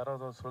ಡೈಮೆನ್ಷನ್ನ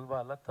ತರೋದು ಸುಲಭ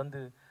ಅಲ್ಲ,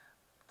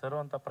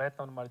 ತರುವಂಥ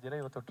ಪ್ರಯತ್ನವನ್ನು ಮಾಡಿದ್ದೀರಾ.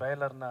 ಇವತ್ತು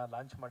ಟ್ರೈಲರ್ನ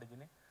ಲಾಂಚ್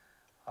ಮಾಡಿದ್ದೀನಿ.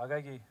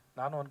 ಹಾಗಾಗಿ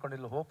ನಾನು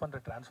ಅಂದ್ಕೊಂಡಿಲ್ಲ ಹೋಪ್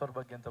ಅಂದರೆ ಟ್ರಾನ್ಸ್ಫರ್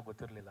ಬಗ್ಗೆ ಅಂತ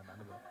ಗೊತ್ತಿರಲಿಲ್ಲ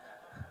ನನಗೂ.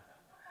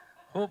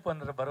 ಹೋಪ್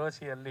ಅಂದರೆ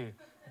ಭರವಸೆಯಲ್ಲಿ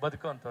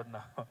ಬದುಕುವಂಥದ್ದು.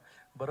 ನಾವು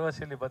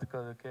ಭರವಸೆಯಲ್ಲಿ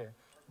ಬದುಕೋದಕ್ಕೆ,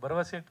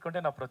 ಭರವಸೆ ಇಟ್ಕೊಂಡೆ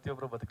ನಾವು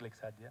ಪ್ರತಿಯೊಬ್ಬರು ಬದುಕಲಿಕ್ಕೆ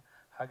ಸಾಧ್ಯ.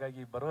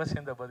 ಹಾಗಾಗಿ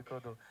ಭರವಸೆಯಿಂದ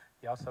ಬದುಕೋದು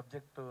ಯಾವ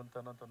ಸಬ್ಜೆಕ್ಟು ಅಂತ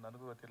ಅನ್ನೋದು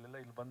ನನಗೂ ಗೊತ್ತಿರಲಿಲ್ಲ.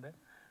 ಇಲ್ಲಿ ಬಂದೆ,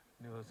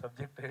 ನೀವು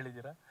ಸಬ್ಜೆಕ್ಟ್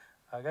ಹೇಳಿದ್ದೀರಾ.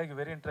 ಹಾಗಾಗಿ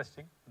ವೆರಿ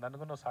ಇಂಟ್ರೆಸ್ಟಿಂಗ್.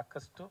 ನನಗೂ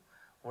ಸಾಕಷ್ಟು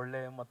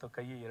ಒಳ್ಳೆಯ ಮತ್ತು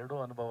ಕೈ ಎರಡೂ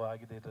ಅನುಭವ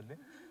ಆಗಿದೆ ಇದರಲ್ಲಿ.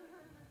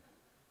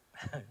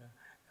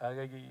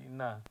 ಹಾಗಾಗಿ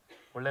ಇನ್ನು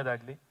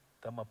ಒಳ್ಳೆಯದಾಗಲಿ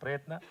ತಮ್ಮ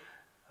ಪ್ರಯತ್ನ.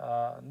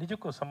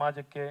 ನಿಜಕ್ಕೂ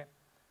ಸಮಾಜಕ್ಕೆ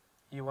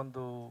ಈ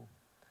ಒಂದು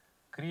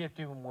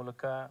ಕ್ರಿಯೇಟಿವ್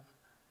ಮೂಲಕ,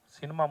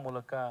 ಸಿನಿಮಾ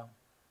ಮೂಲಕ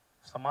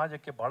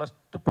ಸಮಾಜಕ್ಕೆ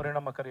ಭಾಳಷ್ಟು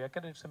ಪರಿಣಾಮಕಾರಿ.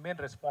 ಯಾಕೆಂದರೆ ಇಟ್ಸ್ ಮೇನ್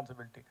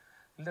ರೆಸ್ಪಾನ್ಸಿಬಿಲಿಟಿ.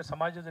 ಇಲ್ಲದೆ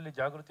ಸಮಾಜದಲ್ಲಿ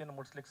ಜಾಗೃತಿಯನ್ನು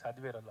ಮೂಡಿಸ್ಲಿಕ್ಕೆ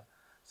ಸಾಧ್ಯವೇ ಇರಲ್ಲ.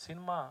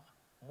 Cinema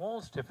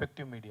most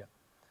effective media,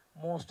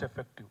 most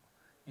effective.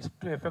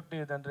 ಇಷ್ಟು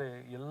ಎಫೆಕ್ಟಿವ್ ಇದೆ ಅಂದರೆ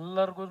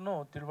ಎಲ್ಲರಿಗೂ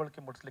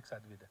ತಿಳುವಳಿಕೆ ಮೂಡಿಸ್ಲಿಕ್ಕೆ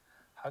ಸಾಧ್ಯವಿದೆ.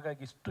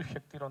 ಹಾಗಾಗಿ ಇಷ್ಟು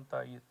ಶಕ್ತಿ ಇರುವಂಥ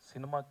ಈ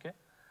ಸಿನಿಮಾಕ್ಕೆ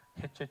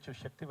ಹೆಚ್ಚೆಚ್ಚು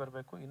ಶಕ್ತಿ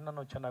ಬರಬೇಕು,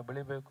 ಇನ್ನೂ ಚೆನ್ನಾಗಿ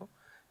ಬೆಳಿಬೇಕು.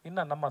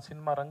 ಇನ್ನು ನಮ್ಮ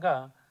ಸಿನಿಮಾ ರಂಗ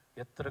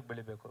ಎತ್ತರಕ್ಕೆ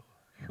ಬೆಳಿಬೇಕು.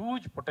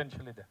 ಹ್ಯೂಜ್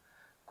ಪೊಟೆನ್ಷಿಯಲ್ ಇದೆ.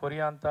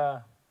 ಕೊರಿಯಾ ಅಂತ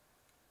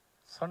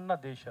ಸಣ್ಣ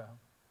ದೇಶ,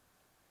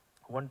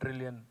 $1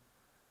 ಟ್ರಿಲಿಯನ್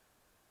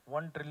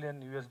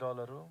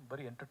 $1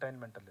 ಬರೀ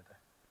ಎಂಟರ್ಟೈನ್ಮೆಂಟಲ್ಲಿದೆ,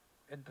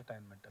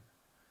 ಎಂಟರ್ಟೈನ್ಮೆಂಟಲ್ಲಿ.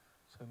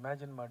 ಸೊ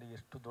ಇಮ್ಯಾಜಿನ್ ಮಾಡಿ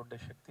ಎಷ್ಟು ದೊಡ್ಡ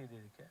ಶಕ್ತಿ ಇದೆ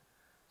ಇದಕ್ಕೆ.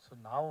 ಸೊ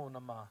ನಾವು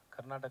ನಮ್ಮ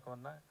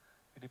ಕರ್ನಾಟಕವನ್ನು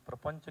ಇಡೀ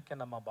ಪ್ರಪಂಚಕ್ಕೆ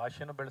ನಮ್ಮ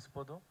ಭಾಷೆನೂ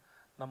ಬೆಳೆಸ್ಬೋದು.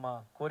 ನಮ್ಮ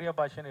ಕೊರಿಯಾ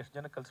ಭಾಷೆನ ಎಷ್ಟು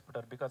ಜನ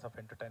ಕಲಿಸ್ಬಿಟ್ಟಾರೆ ಬಿಕಾಸ್ ಆಫ್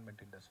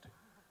ಎಂಟರ್ಟೈನ್ಮೆಂಟ್ ಇಂಡಸ್ಟ್ರಿ.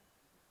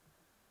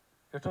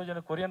 ಎಷ್ಟೋ ಜನ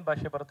ಕೊರಿಯನ್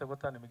ಭಾಷೆ ಬರುತ್ತೆ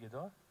ಗೊತ್ತಾ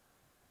ನಿಮಗಿದು?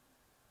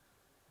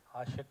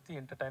 ಆ ಶಕ್ತಿ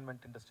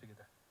ಎಂಟರ್ಟೈನ್ಮೆಂಟ್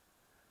ಇಂಡಸ್ಟ್ರಿಗಿದೆ.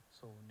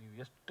 ಸೊ ನೀವು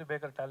ಎಷ್ಟು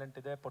ಬೇಕಾದ್ರೆ ಟ್ಯಾಲೆಂಟ್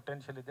ಇದೆ,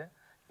 ಪೊಟೆನ್ಷಿಯಲ್ ಇದೆ.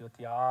 ಇವತ್ತು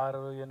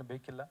ಯಾರು ಏನು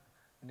ಬೇಕಿಲ್ಲ,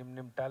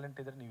 ನಿಮ್ಮ ಟ್ಯಾಲೆಂಟ್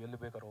ಇದ್ದರೆ ನೀವು ಎಲ್ಲಿ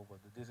ಬೇಕಾದ್ರೂ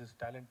ಹೋಗ್ಬೋದು. ದಿಸ್ ಇಸ್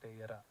ಟ್ಯಾಲೆಂಟ್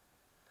ಎರ,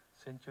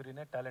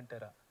 ಸೆಂಚುರಿನೇ ಟ್ಯಾಲೆಂಟ್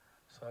ಎರ.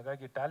 ಸೊ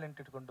ಹಾಗಾಗಿ ಟ್ಯಾಲೆಂಟ್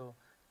ಇಟ್ಕೊಂಡು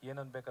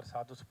ಏನನ್ನು ಬೇಕಾದ್ರೆ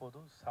ಸಾಧಿಸ್ಬೋದು.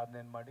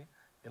 ಸಾಧನೆಯನ್ನು ಮಾಡಿ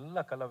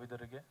ಎಲ್ಲ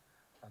ಕಲಾವಿದರಿಗೆ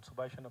ನಾನು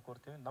ಶುಭಾಶಯನ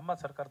ಕೋರ್ತೀನಿ. ನಮ್ಮ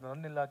ಸರ್ಕಾರದ,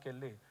 ನನ್ನ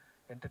ಇಲಾಖೆಯಲ್ಲಿ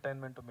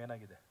ಎಂಟರ್ಟೈನ್ಮೆಂಟು ಮೇನ್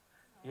ಆಗಿದೆ.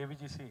 ಎ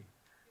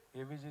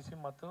ವಿ ಜಿ ಸಿ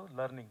ಮತ್ತು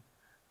ಲರ್ನಿಂಗ್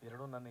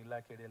ಎರಡೂ ನನ್ನ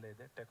ಇಲಾಖೆ ಅಡಿಯಲ್ಲೇ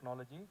ಇದೆ.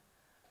 Technology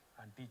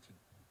and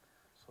teaching.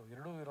 ಸೊ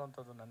ಎರಡೂ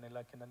ಇರುವಂಥದ್ದು ನನ್ನ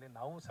ಇಲಾಖೆಯಲ್ಲಿ.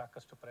 ನಾವು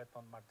ಸಾಕಷ್ಟು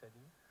ಪ್ರಯತ್ನವನ್ನು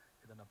ಮಾಡ್ತಾಯಿದ್ದೀವಿ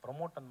ಇದನ್ನು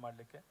ಪ್ರಮೋಟನ್ನು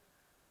ಮಾಡಲಿಕ್ಕೆ.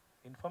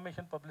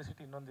 ಇನ್ಫಾರ್ಮೇಷನ್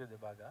ಪಬ್ಲಿಸಿಟಿ ಇನ್ನೊಂದಿದೆ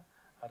ಭಾಗ,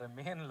 ಅದರ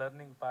ಮೇನ್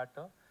ಲರ್ನಿಂಗ್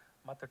ಪಾರ್ಟು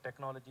ಮತ್ತು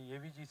technology. A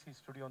V G C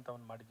studio ಅಂತ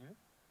ಒಂದು ಮಾಡಿದ್ದೀವಿ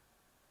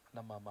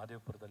ನಮ್ಮ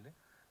ಮಹದೇವಪುರದಲ್ಲಿ.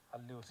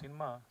 ಅಲ್ಲಿ ನೀವು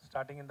ಸಿನಿಮಾ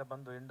ಸ್ಟಾರ್ಟಿಂಗಿಂದ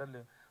ಬಂದು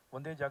ಎಂಡಲ್ಲಿ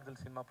ಒಂದೇ ಜಾಗದಲ್ಲಿ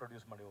ಸಿನಿಮಾ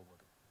ಪ್ರೊಡ್ಯೂಸ್ ಮಾಡಿ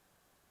ಹೋಗ್ಬೋದು.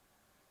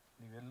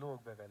 ನೀವೆಲ್ಲೂ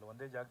ಹೋಗ್ಬೇಕಾಗಿಲ್ಲ,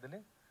 ಒಂದೇ ಜಾಗದಲ್ಲಿ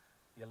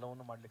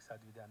ಎಲ್ಲವನ್ನು ಮಾಡಲಿಕ್ಕೆ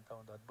ಸಾಧ್ಯ ಇದೆ ಅಂತ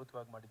ಒಂದು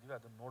ಅದ್ಭುತವಾಗಿ ಮಾಡಿದ್ವಿ.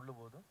 ಅದನ್ನು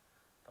ನೋಡ್ಲೂಬೋದು,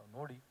 ತಾವು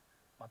ನೋಡಿ.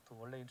 ಮತ್ತು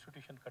ಒಳ್ಳೆ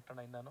ಇನ್ಸ್ಟಿಟ್ಯೂಷನ್ ಕಟ್ಟೋಣ.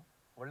 ಇನ್ನೂ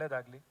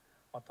ಒಳ್ಳೇದಾಗಲಿ.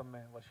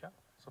 ಮತ್ತೊಮ್ಮೆ ವರ್ಷ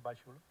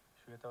ಶುಭಾಶಯಗಳು.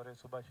 ಶ್ವೇತಾ ಅವರೇ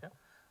ಶುಭಾಶಯ.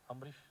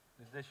 ಅಂಬರೀಷ್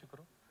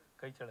ನಿರ್ದೇಶಕರು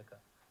ಕೈ ಚಳಕ,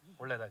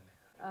 ಒಳ್ಳೇದಾಗಲಿ.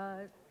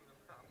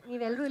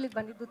 ನೀವೆಲ್ಲರೂ ಇಲ್ಲಿಗೆ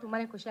ಬಂದಿದ್ದು ತುಂಬಾ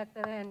ಖುಷಿ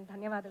ಆಗ್ತದೆ ಆ್ಯಂಡ್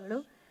ಧನ್ಯವಾದಗಳು.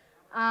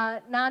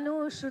 ನಾನು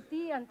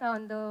ಶ್ರುತಿ ಅಂತ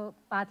ಒಂದು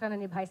ಪಾತ್ರನ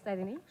ನಿಭಾಯಿಸ್ತಾ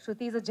ಇದ್ದೀನಿ.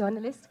 ಶ್ರುತಿ is a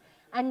journalist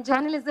and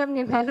journalism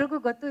ನಿಮ್ಮೆಲ್ರಿಗೂ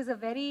ಗೊತ್ತು is a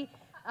very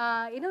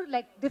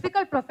like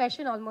difficult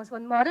profession. Almost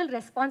ಒಂದು ಮಾರಲ್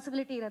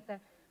ರೆಸ್ಪಾನ್ಸಿಬಿಲಿಟಿ ಇರುತ್ತೆ.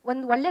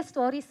 ಒಂದು ಒಳ್ಳೆ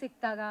ಸ್ಟೋರಿ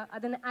ಸಿಕ್ಕಿದಾಗ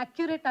ಅದನ್ನು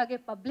ಆ್ಯಕ್ಯುರೇಟ್ ಆಗಿ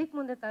ಪಬ್ಲಿಕ್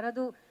ಮುಂದೆ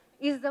ತರೋದು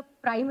is the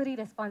primary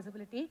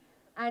responsibility.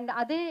 And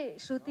ಅದೇ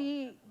ಶ್ರುತಿ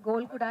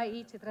ಗೋಲ್ ಕೂಡ ಈ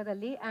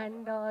ಚಿತ್ರದಲ್ಲಿ.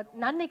 ಆ್ಯಂಡ್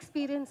ನನ್ನ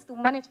ಎಕ್ಸ್ಪೀರಿಯನ್ಸ್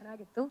ತುಂಬಾ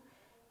ಚೆನ್ನಾಗಿತ್ತು.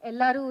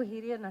 ಎಲ್ಲರೂ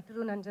ಹಿರಿಯ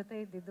ನಟರು ನನ್ನ ಜೊತೆ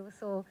ಇದ್ದಿದ್ದು.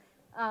 ಸೊ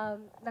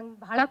ನಂಗೆ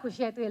ಬಹಳ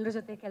ಖುಷಿ ಆಯಿತು ಎಲ್ಲರ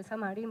ಜೊತೆ ಕೆಲಸ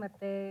ಮಾಡಿ.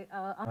 ಮತ್ತು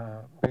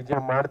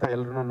BGM ಮಾಡ್ತಾ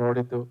ಎಲ್ಲರೂ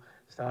ನೋಡಿದ್ದು,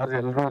 ಸ್ಟಾರ್ಸ್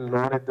ಎಲ್ಲರೂ ಅಲ್ಲಿ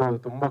ನೋಡಿದ್ದು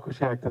ತುಂಬ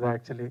ಖುಷಿ ಆಗ್ತದೆ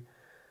ಆ್ಯಕ್ಚುಲಿ.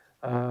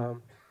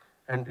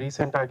 ಆ್ಯಂಡ್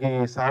ರೀಸೆಂಟಾಗಿ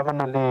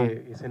ಸಾವನಲ್ಲಿ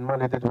ಈ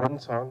ಸಿನಿಮಾಲಿ ಇದ್ದಿದ್ದು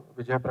ಒಂದು ಸಾಂಗ್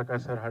ವಿಜಯ್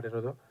ಪ್ರಕಾಶ್ ಸರ್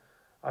ಹಾಡಿರೋದು.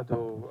 ಅದು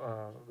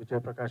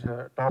ವಿಜಯ್ ಪ್ರಕಾಶ್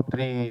ಟಾಪ್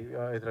 3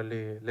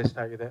 ಇದರಲ್ಲಿ ಲಿಸ್ಟ್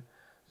ಆಗಿದೆ.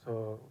 ಸೊ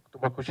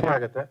ತುಂಬ ಖುಷಿ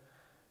ಆಗುತ್ತೆ.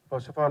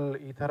 ಫಸ್ಟ್ ಆಫ್ ಆಲ್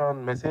ಈ ಥರ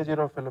ಒಂದು ಮೆಸೇಜ್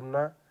ಇರೋ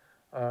ಫಿಲ್ಮ್ನ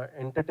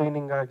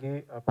ಎಂಟರ್ಟೈನಿಂಗ್ ಆಗಿ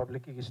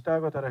ಪಬ್ಲಿಕ್ಕಿಗೆ ಇಷ್ಟ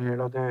ಆಗೋ ಥರ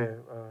ಹೇಳೋದೇ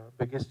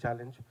ಬಿಗ್ಗೆಸ್ಟ್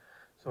ಚಾಲೆಂಜ್.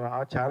 ಸೊ ಆ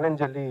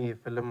ಚಾಲೆಂಜಲ್ಲಿ ಈ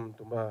ಫಿಲ್ಮ್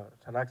ತುಂಬ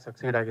ಚೆನ್ನಾಗಿ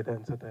ಸಕ್ಸೀಡ್ ಆಗಿದೆ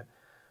ಅನಿಸುತ್ತೆ.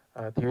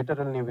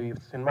 ಥಿಯೇಟರಲ್ಲಿ ನೀವು ಈ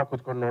ಸಿನಿಮಾ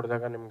ಕೂತ್ಕೊಂಡು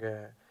ನೋಡಿದಾಗ ನಿಮಗೆ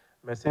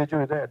ಮೆಸೇಜು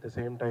ಇದೆ, ಅಟ್ ದ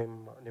ಸೇಮ್ ಟೈಮ್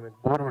ನಿಮಗೆ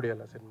ಬೋರ್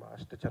ಹೊಡಿಯಲ್ಲ ಸಿನಿಮಾ,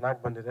 ಅಷ್ಟು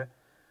ಚೆನ್ನಾಗಿ ಬಂದಿದೆ.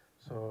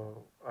 So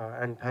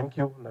and thank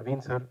you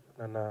Naveen sir,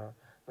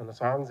 ನನ್ನ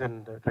ಸಾಂಗ್ಸ್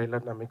ಆ್ಯಂಡ್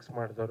ಟ್ರೈಲರ್ನ ಮಿಕ್ಸ್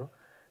ಮಾಡಿದವರು,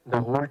 the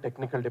whole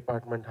technical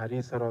department, Hari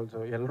sir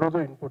also,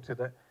 ಎಲ್ಲರದ್ದು ಇನ್ಪುಟ್ಸ್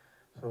ಇದೆ.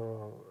 ಸೊ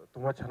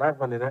ತುಂಬ ಚೆನ್ನಾಗಿ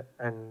ಬಂದಿದೆ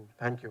and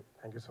thank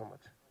you so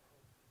much.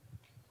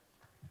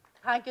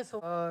 Thank you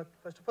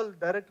first of all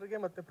ಡೈರೆಕ್ಟರ್ಗೆ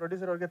ಮತ್ತು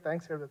ಪ್ರೊಡ್ಯೂಸರ್ ಅವ್ರಿಗೆ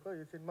ಥ್ಯಾಂಕ್ಸ್ ಹೇಳಬೇಕು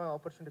ಈ ಸಿನಿಮಾ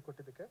ಆಪರ್ಚುನಿಟಿ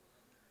ಕೊಟ್ಟಿದ್ದಕ್ಕೆ.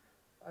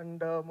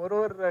 ಆ್ಯಂಡ್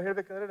ಮೋರೋವರ್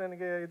ಹೇಳಬೇಕಂದ್ರೆ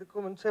ನನಗೆ ಇದಕ್ಕೂ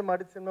ಮುಂಚೆ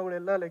ಮಾಡಿದ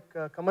ಸಿನಿಮಾಗಳೆಲ್ಲ ಲೈಕ್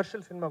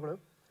ಕಮರ್ಷಿಯಲ್ ಸಿನಿಮಾಗಳು.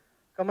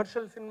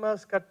 ಕಮರ್ಷಿಯಲ್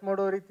ಸಿನಿಮಾಸ್ ಕಟ್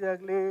ಮಾಡೋ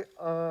ರೀತಿಯಾಗಲಿ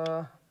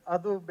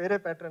ಅದು ಬೇರೆ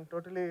ಪ್ಯಾಟ್ರನ್,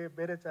 ಟೋಟಲಿ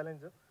ಬೇರೆ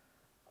ಚಾಲೆಂಜು.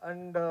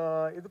 ಆ್ಯಂಡ್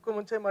ಇದಕ್ಕೂ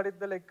ಮುಂಚೆ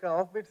ಮಾಡಿದ್ದ ಲೈಕ್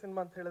ಆಫ್ ಬೀಟ್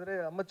ಸಿನಿಮಾ ಅಂತ ಹೇಳಿದ್ರೆ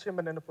ಅಮ್ಮಚ್ಚಿ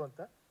ಎಂಬ ನೆನಪು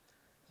ಅಂತ.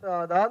 ಸೊ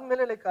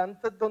ಅದಾದಮೇಲೆ ಲೈಕ್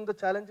ಅಂಥದ್ದೊಂದು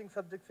ಚಾಲೆಂಜಿಂಗ್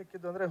ಸಬ್ಜೆಕ್ಟ್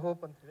ಸಿಕ್ಕಿದ್ದು ಅಂದರೆ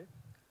ಹೋಪ್ ಅಂತೇಳಿ.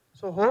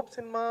 So hope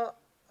cinema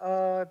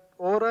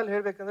over all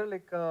ಹೇಳಬೇಕಂದ್ರೆ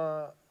like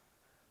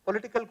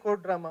political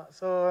court drama.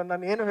 So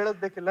ನಾನು ಏನು ಹೇಳೋದು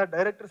ಬೇಕಿಲ್ಲ,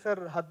 ಡೈರೆಕ್ಟರ್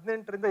ಸರ್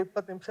 18ರಿಂದ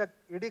 20 ನಿಮಿಷ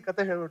ಇಡೀ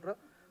ಕತೆ ಹೇಳ್ಬಿಟ್ರು,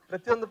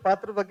 ಪ್ರತಿಯೊಂದು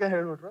ಪಾತ್ರದ ಬಗ್ಗೆ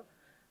ಹೇಳ್ಬಿಟ್ರು.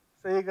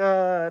 ಸೊ ಈಗ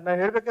ನಾನು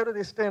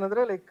ಹೇಳ್ಬೇಕಾಗಿರೋದು ಇಷ್ಟೇ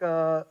ಏನಂದರೆ ಲೈಕ್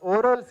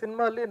ಓವರ್ ಆಲ್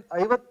ಸಿನಿಮಾ ಅಲ್ಲಿ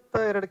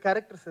 52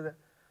 ಕ್ಯಾರೆಕ್ಟರ್ಸ್ ಇದೆ.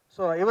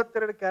 ಸೊ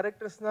 52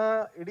 ಕ್ಯಾರೆಕ್ಟರ್ಸ್ನ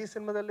ಇಡೀ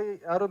ಸಿನಿಮಾದಲ್ಲಿ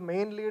ಯಾರು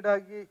ಮೇನ್ ಲೀಡ್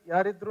ಆಗಿ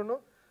ಯಾರಿದ್ರು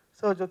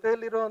ಸೊ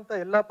ಜೊತೆಯಲ್ಲಿರುವಂಥ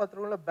ಎಲ್ಲ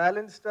ಪಾತ್ರಗಳನ್ನ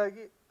ಬ್ಯಾಲೆನ್ಸ್ಡ್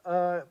ಆಗಿ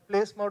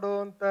ಪ್ಲೇಸ್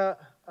ಮಾಡುವಂಥ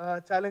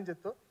ಚಾಲೆಂಜ್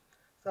ಇತ್ತು.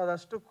 ಸೊ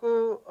ಅದಷ್ಟಕ್ಕೂ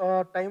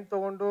ಟೈಮ್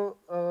ತೊಗೊಂಡು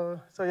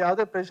ಸೊ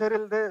ಯಾವುದೇ ಪ್ರೆಷರ್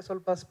ಇಲ್ಲದೆ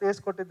ಸ್ವಲ್ಪ ಸ್ಪೇಸ್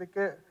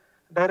ಕೊಟ್ಟಿದ್ದಕ್ಕೆ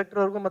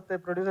ಡೈರೆಕ್ಟರ್ವ್ರಿಗೂ ಮತ್ತು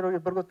ಪ್ರೊಡ್ಯೂಸರ್ಗೂ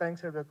ಇಬ್ಬರಿಗೂ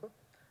ಥ್ಯಾಂಕ್ಸ್ ಹೇಳಬೇಕು.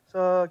 ಸೊ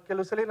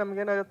ಕೆಲವು ಸಲ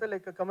ನಮಗೇನಾಗುತ್ತೆ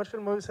ಲೈಕ್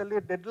ಕಮರ್ಷಿಯಲ್ ಮೂವೀಸಲ್ಲಿ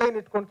ಡೆಡ್ಲೈನ್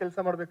ಇಟ್ಕೊಂಡು ಕೆಲಸ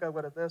ಮಾಡಬೇಕಾಗಿ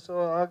ಬರುತ್ತೆ. ಸೊ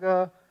ಆಗ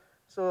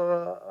so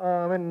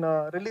I mean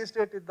release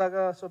date ಇದ್ದಾಗ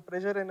ಸೊ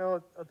ಪ್ರೆಷರ್ ಏನೋ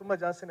ತುಂಬ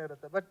ಜಾಸ್ತಿನೇ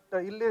ಇರುತ್ತೆ. ಬಟ್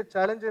ಇಲ್ಲಿ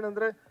ಚಾಲೆಂಜ್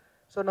ಏನಂದರೆ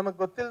ಸೊ ನಮಗೆ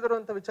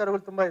ಗೊತ್ತಿಲ್ಲದಿರುವಂಥ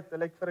ವಿಚಾರಗಳು ತುಂಬ ಇತ್ತು.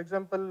 Like for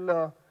example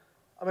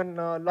I mean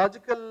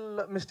logical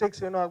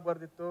mistakes ಏನೂ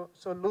ಆಗಬಾರ್ದಿತ್ತು.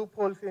 ಸೊ ಲೂಪ್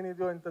ಹೋಲ್ಸ್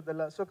ಏನಿದೆಯೋ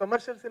ಇಂಥದ್ದೆಲ್ಲ. ಸೊ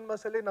ಕಮರ್ಷಿಯಲ್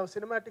ಸಿನಿಮಾಸಲ್ಲಿ ನಾವು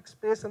ಸಿನಿಮ್ಯಾಟಿಕ್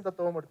ಸ್ಪೇಸ್ ಅಂತ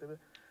ತೊಗೊಂಡ್ಬಿಡ್ತೀವಿ,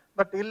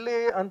 ಬಟ್ ಇಲ್ಲಿ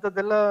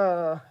ಅಂಥದ್ದೆಲ್ಲ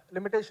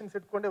ಲಿಮಿಟೇಷನ್ಸ್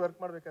ಇಟ್ಕೊಂಡೇ ವರ್ಕ್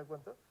ಮಾಡಬೇಕಾಗಿ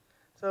ಬಂತು.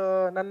 ಸೊ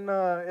ನನ್ನ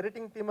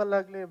ಎಡಿಟಿಂಗ್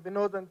ಟೀಮಲ್ಲಾಗಲಿ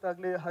ವಿನೋದ್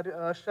ಅಂತಾಗಲಿ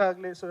ಹರ್ಷ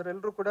ಆಗಲಿ ಸೊ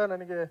ಇವರೆಲ್ಲರೂ ಕೂಡ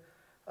ನನಗೆ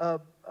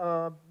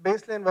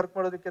ಬೇಸ್ ಲೈನ್ ವರ್ಕ್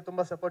ಮಾಡೋದಕ್ಕೆ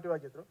ತುಂಬ ಸಪೋರ್ಟಿವ್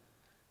ಆಗಿದ್ರು.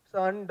 ಸೊ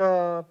ಆ್ಯಂಡ್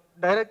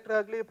ಡೈರೆಕ್ಟರ್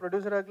ಆಗಲಿ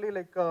ಪ್ರೊಡ್ಯೂಸರ್ ಆಗಲಿ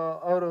ಲೈಕ್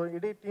ಅವರು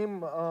ಇಡೀ team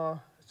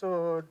so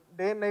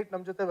day and night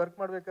ನಮ್ಮ ಜೊತೆ ವರ್ಕ್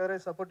ಮಾಡಬೇಕಾದ್ರೆ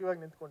ಸಪೋರ್ಟಿವ್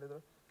ಆಗಿ ನಿಂತ್ಕೊಂಡಿದ್ರು.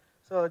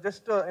 ಸೊ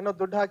ಜಸ್ಟ್ ಏನೋ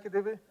ದುಡ್ಡು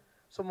ಹಾಕಿದ್ದೀವಿ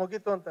ಸೊ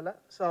ಮುಗೀತು ಅಂತಲ್ಲ,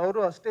 ಸೊ ಅವರು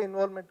ಅಷ್ಟೇ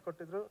ಇನ್ವಾಲ್ವ್ಮೆಂಟ್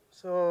ಕೊಟ್ಟಿದ್ರು.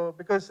 So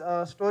because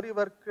story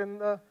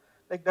ವರ್ಕಿಂದ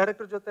like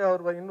director ಜೊತೆ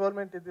ಅವ್ರ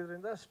ಇನ್ವಾಲ್ವ್ಮೆಂಟ್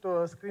ಇದ್ದಿದ್ದರಿಂದ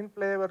ಸ್ಕ್ರೀನ್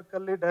ಪ್ಲೇ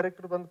ವರ್ಕಲ್ಲಿ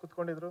ಡೈರೆಕ್ಟರ್ ಬಂದು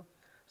ಕುತ್ಕೊಂಡಿದ್ರು.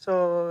 ಸೊ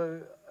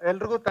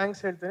ಎಲ್ರಿಗೂ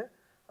ಥ್ಯಾಂಕ್ಸ್ ಹೇಳ್ತೀನಿ.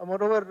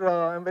 Moreover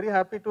I am very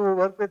happy to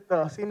work with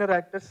senior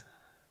actors.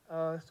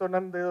 So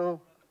ನಂದು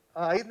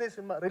 5ನೇ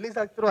ಸಿನಿಮಾ ರಿಲೀಸ್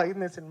ಆಗ್ತಿರೋ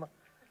 5ನೇ cinema.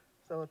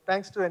 So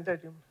thanks to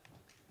entire team.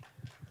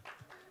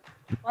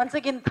 Once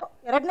again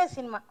 2ನೇ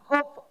ಸಿನಿಮಾ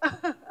ಹೋಪ್.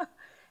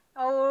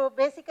 ನಾವು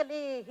ಬೇಸಿಕಲಿ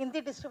ಹಿಂದಿ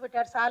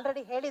ಡಿಸ್ಟ್ರಿಬ್ಯೂಟರ್ಸ್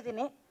ಆಲ್ರೆಡಿ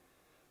ಹೇಳಿದ್ದೀನಿ.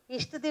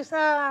 ಇಷ್ಟು ದಿವಸ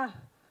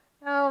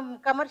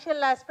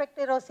ಕಮರ್ಷಿಯಲ್ ಆಸ್ಪೆಕ್ಟ್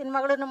ಇರೋ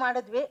ಸಿನಿಮಾಗಳನ್ನು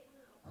ಮಾಡಿದ್ವಿ.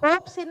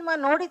 ಹೋಪ್ ಸಿನಿಮಾ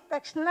ನೋಡಿದ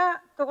ತಕ್ಷಣ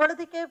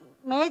ತಗೊಳ್ಳೋದಕ್ಕೆ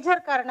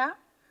ಮೇಜರ್ ಕಾರಣ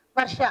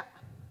ವರ್ಷ.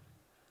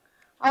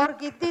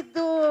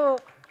 ಅವ್ರಿಗಿದ್ದಿದ್ದು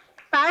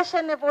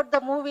ಪ್ಯಾಷನ್ ಅಬೌಟ್ ದ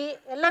ಮೂವಿ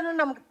ಎಲ್ಲನೂ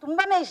ನಮ್ಗೆ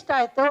ತುಂಬಾ ಇಷ್ಟ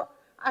ಆಯಿತು.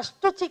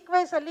 ಅಷ್ಟು ಚಿಕ್ಕ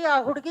ವಯಸ್ಸಲ್ಲಿ ಆ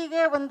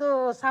ಹುಡುಗಿಗೆ ಒಂದು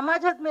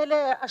ಸಮಾಜದ ಮೇಲೆ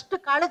ಅಷ್ಟು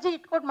ಕಾಳಜಿ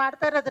ಇಟ್ಕೊಂಡು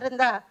ಮಾಡ್ತಾ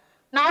ಇರೋದ್ರಿಂದ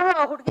ನಾವು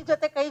ಆ ಹುಡುಗಿ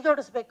ಜೊತೆ ಕೈ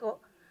ಜೋಡಿಸ್ಬೇಕು,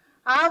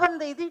 ಆ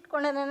ಒಂದು ಇದು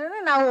ಇಟ್ಕೊಂಡೇ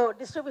ನಾವು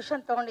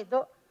ಡಿಸ್ಟ್ರಿಬ್ಯೂಷನ್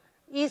ತೊಗೊಂಡಿದ್ದು.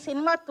 ಈ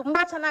ಸಿನಿಮಾ ತುಂಬ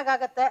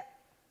ಚೆನ್ನಾಗಾಗತ್ತೆ,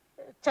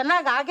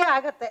 ಚೆನ್ನಾಗೇ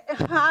ಆಗತ್ತೆ,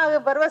 ಆ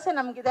ಭರವಸೆ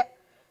ನಮಗಿದೆ.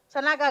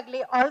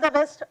 ಚೆನ್ನಾಗಾಗಲಿ. All the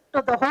best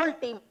to the whole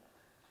team.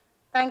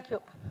 Thank you.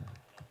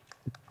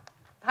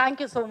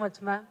 Thank you so much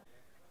ma'am.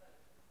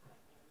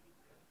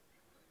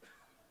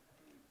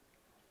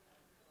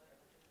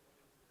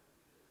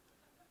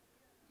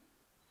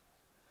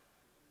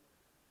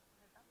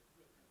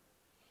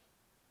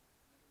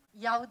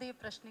 ಯಾವುದೇ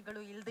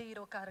ಪ್ರಶ್ನೆಗಳು ಇಲ್ಲದೆ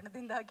ಇರೋ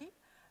ಕಾರಣದಿಂದಾಗಿ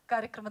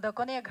ಕಾರ್ಯಕ್ರಮದ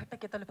ಕೊನೆಯ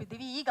ಘಟ್ಟಕ್ಕೆ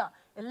ತಲುಪಿದ್ದೀವಿ. ಈಗ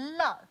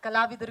ಎಲ್ಲ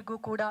ಕಲಾವಿದರಿಗೂ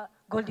ಕೂಡ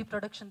ಗೋಲ್ಡಿ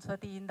ಪ್ರೊಡಕ್ಷನ್ಸ್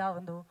ವತಿಯಿಂದ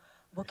ಒಂದು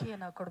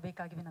ಬೊಕೆಯನ್ನು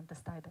ಕೊಡಬೇಕಾಗಿ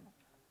ವಿನಂತಿಸ್ತಾ ಇದ್ದೇನೆ.